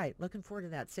exciting. All right, looking forward to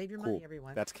that. Save your Cool. money,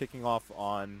 everyone. That's kicking off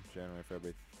on January,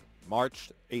 February,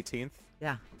 March 18th.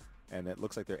 Yeah. And it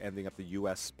looks like they're ending up the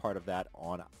U.S. part of that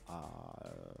on,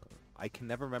 I can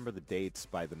never remember the dates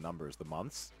by the numbers, the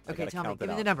months. I Okay, gotta tell me. count Give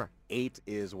it me the out. number. 8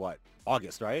 is what?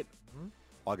 August, right?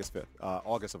 August 5th.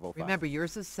 August of 05. Remember,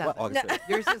 yours is What? 7. August 5th.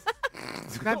 Yours is.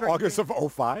 Remember, August of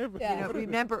 05?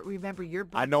 remember your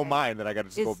birthday. I know mine, that I got to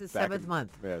just It's go the back 7th and,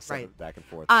 month. Yeah, 7th, Right. back and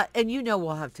forth. And you know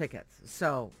we'll have tickets,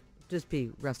 so just be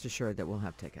rest assured that we'll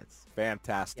have tickets.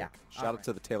 Fantastic. Yeah. Shout All out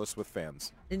to the Taylor Swift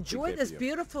fans. Enjoy Big day this for you.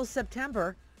 beautiful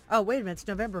September. Oh, wait a minute. It's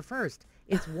November 1st.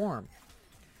 It's warm.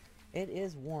 It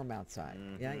is warm outside.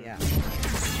 Yeah, yeah.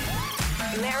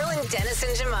 Marilyn Dennis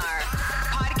and Jamar.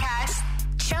 Podcast.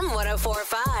 Chum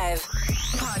 1045.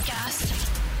 Podcast.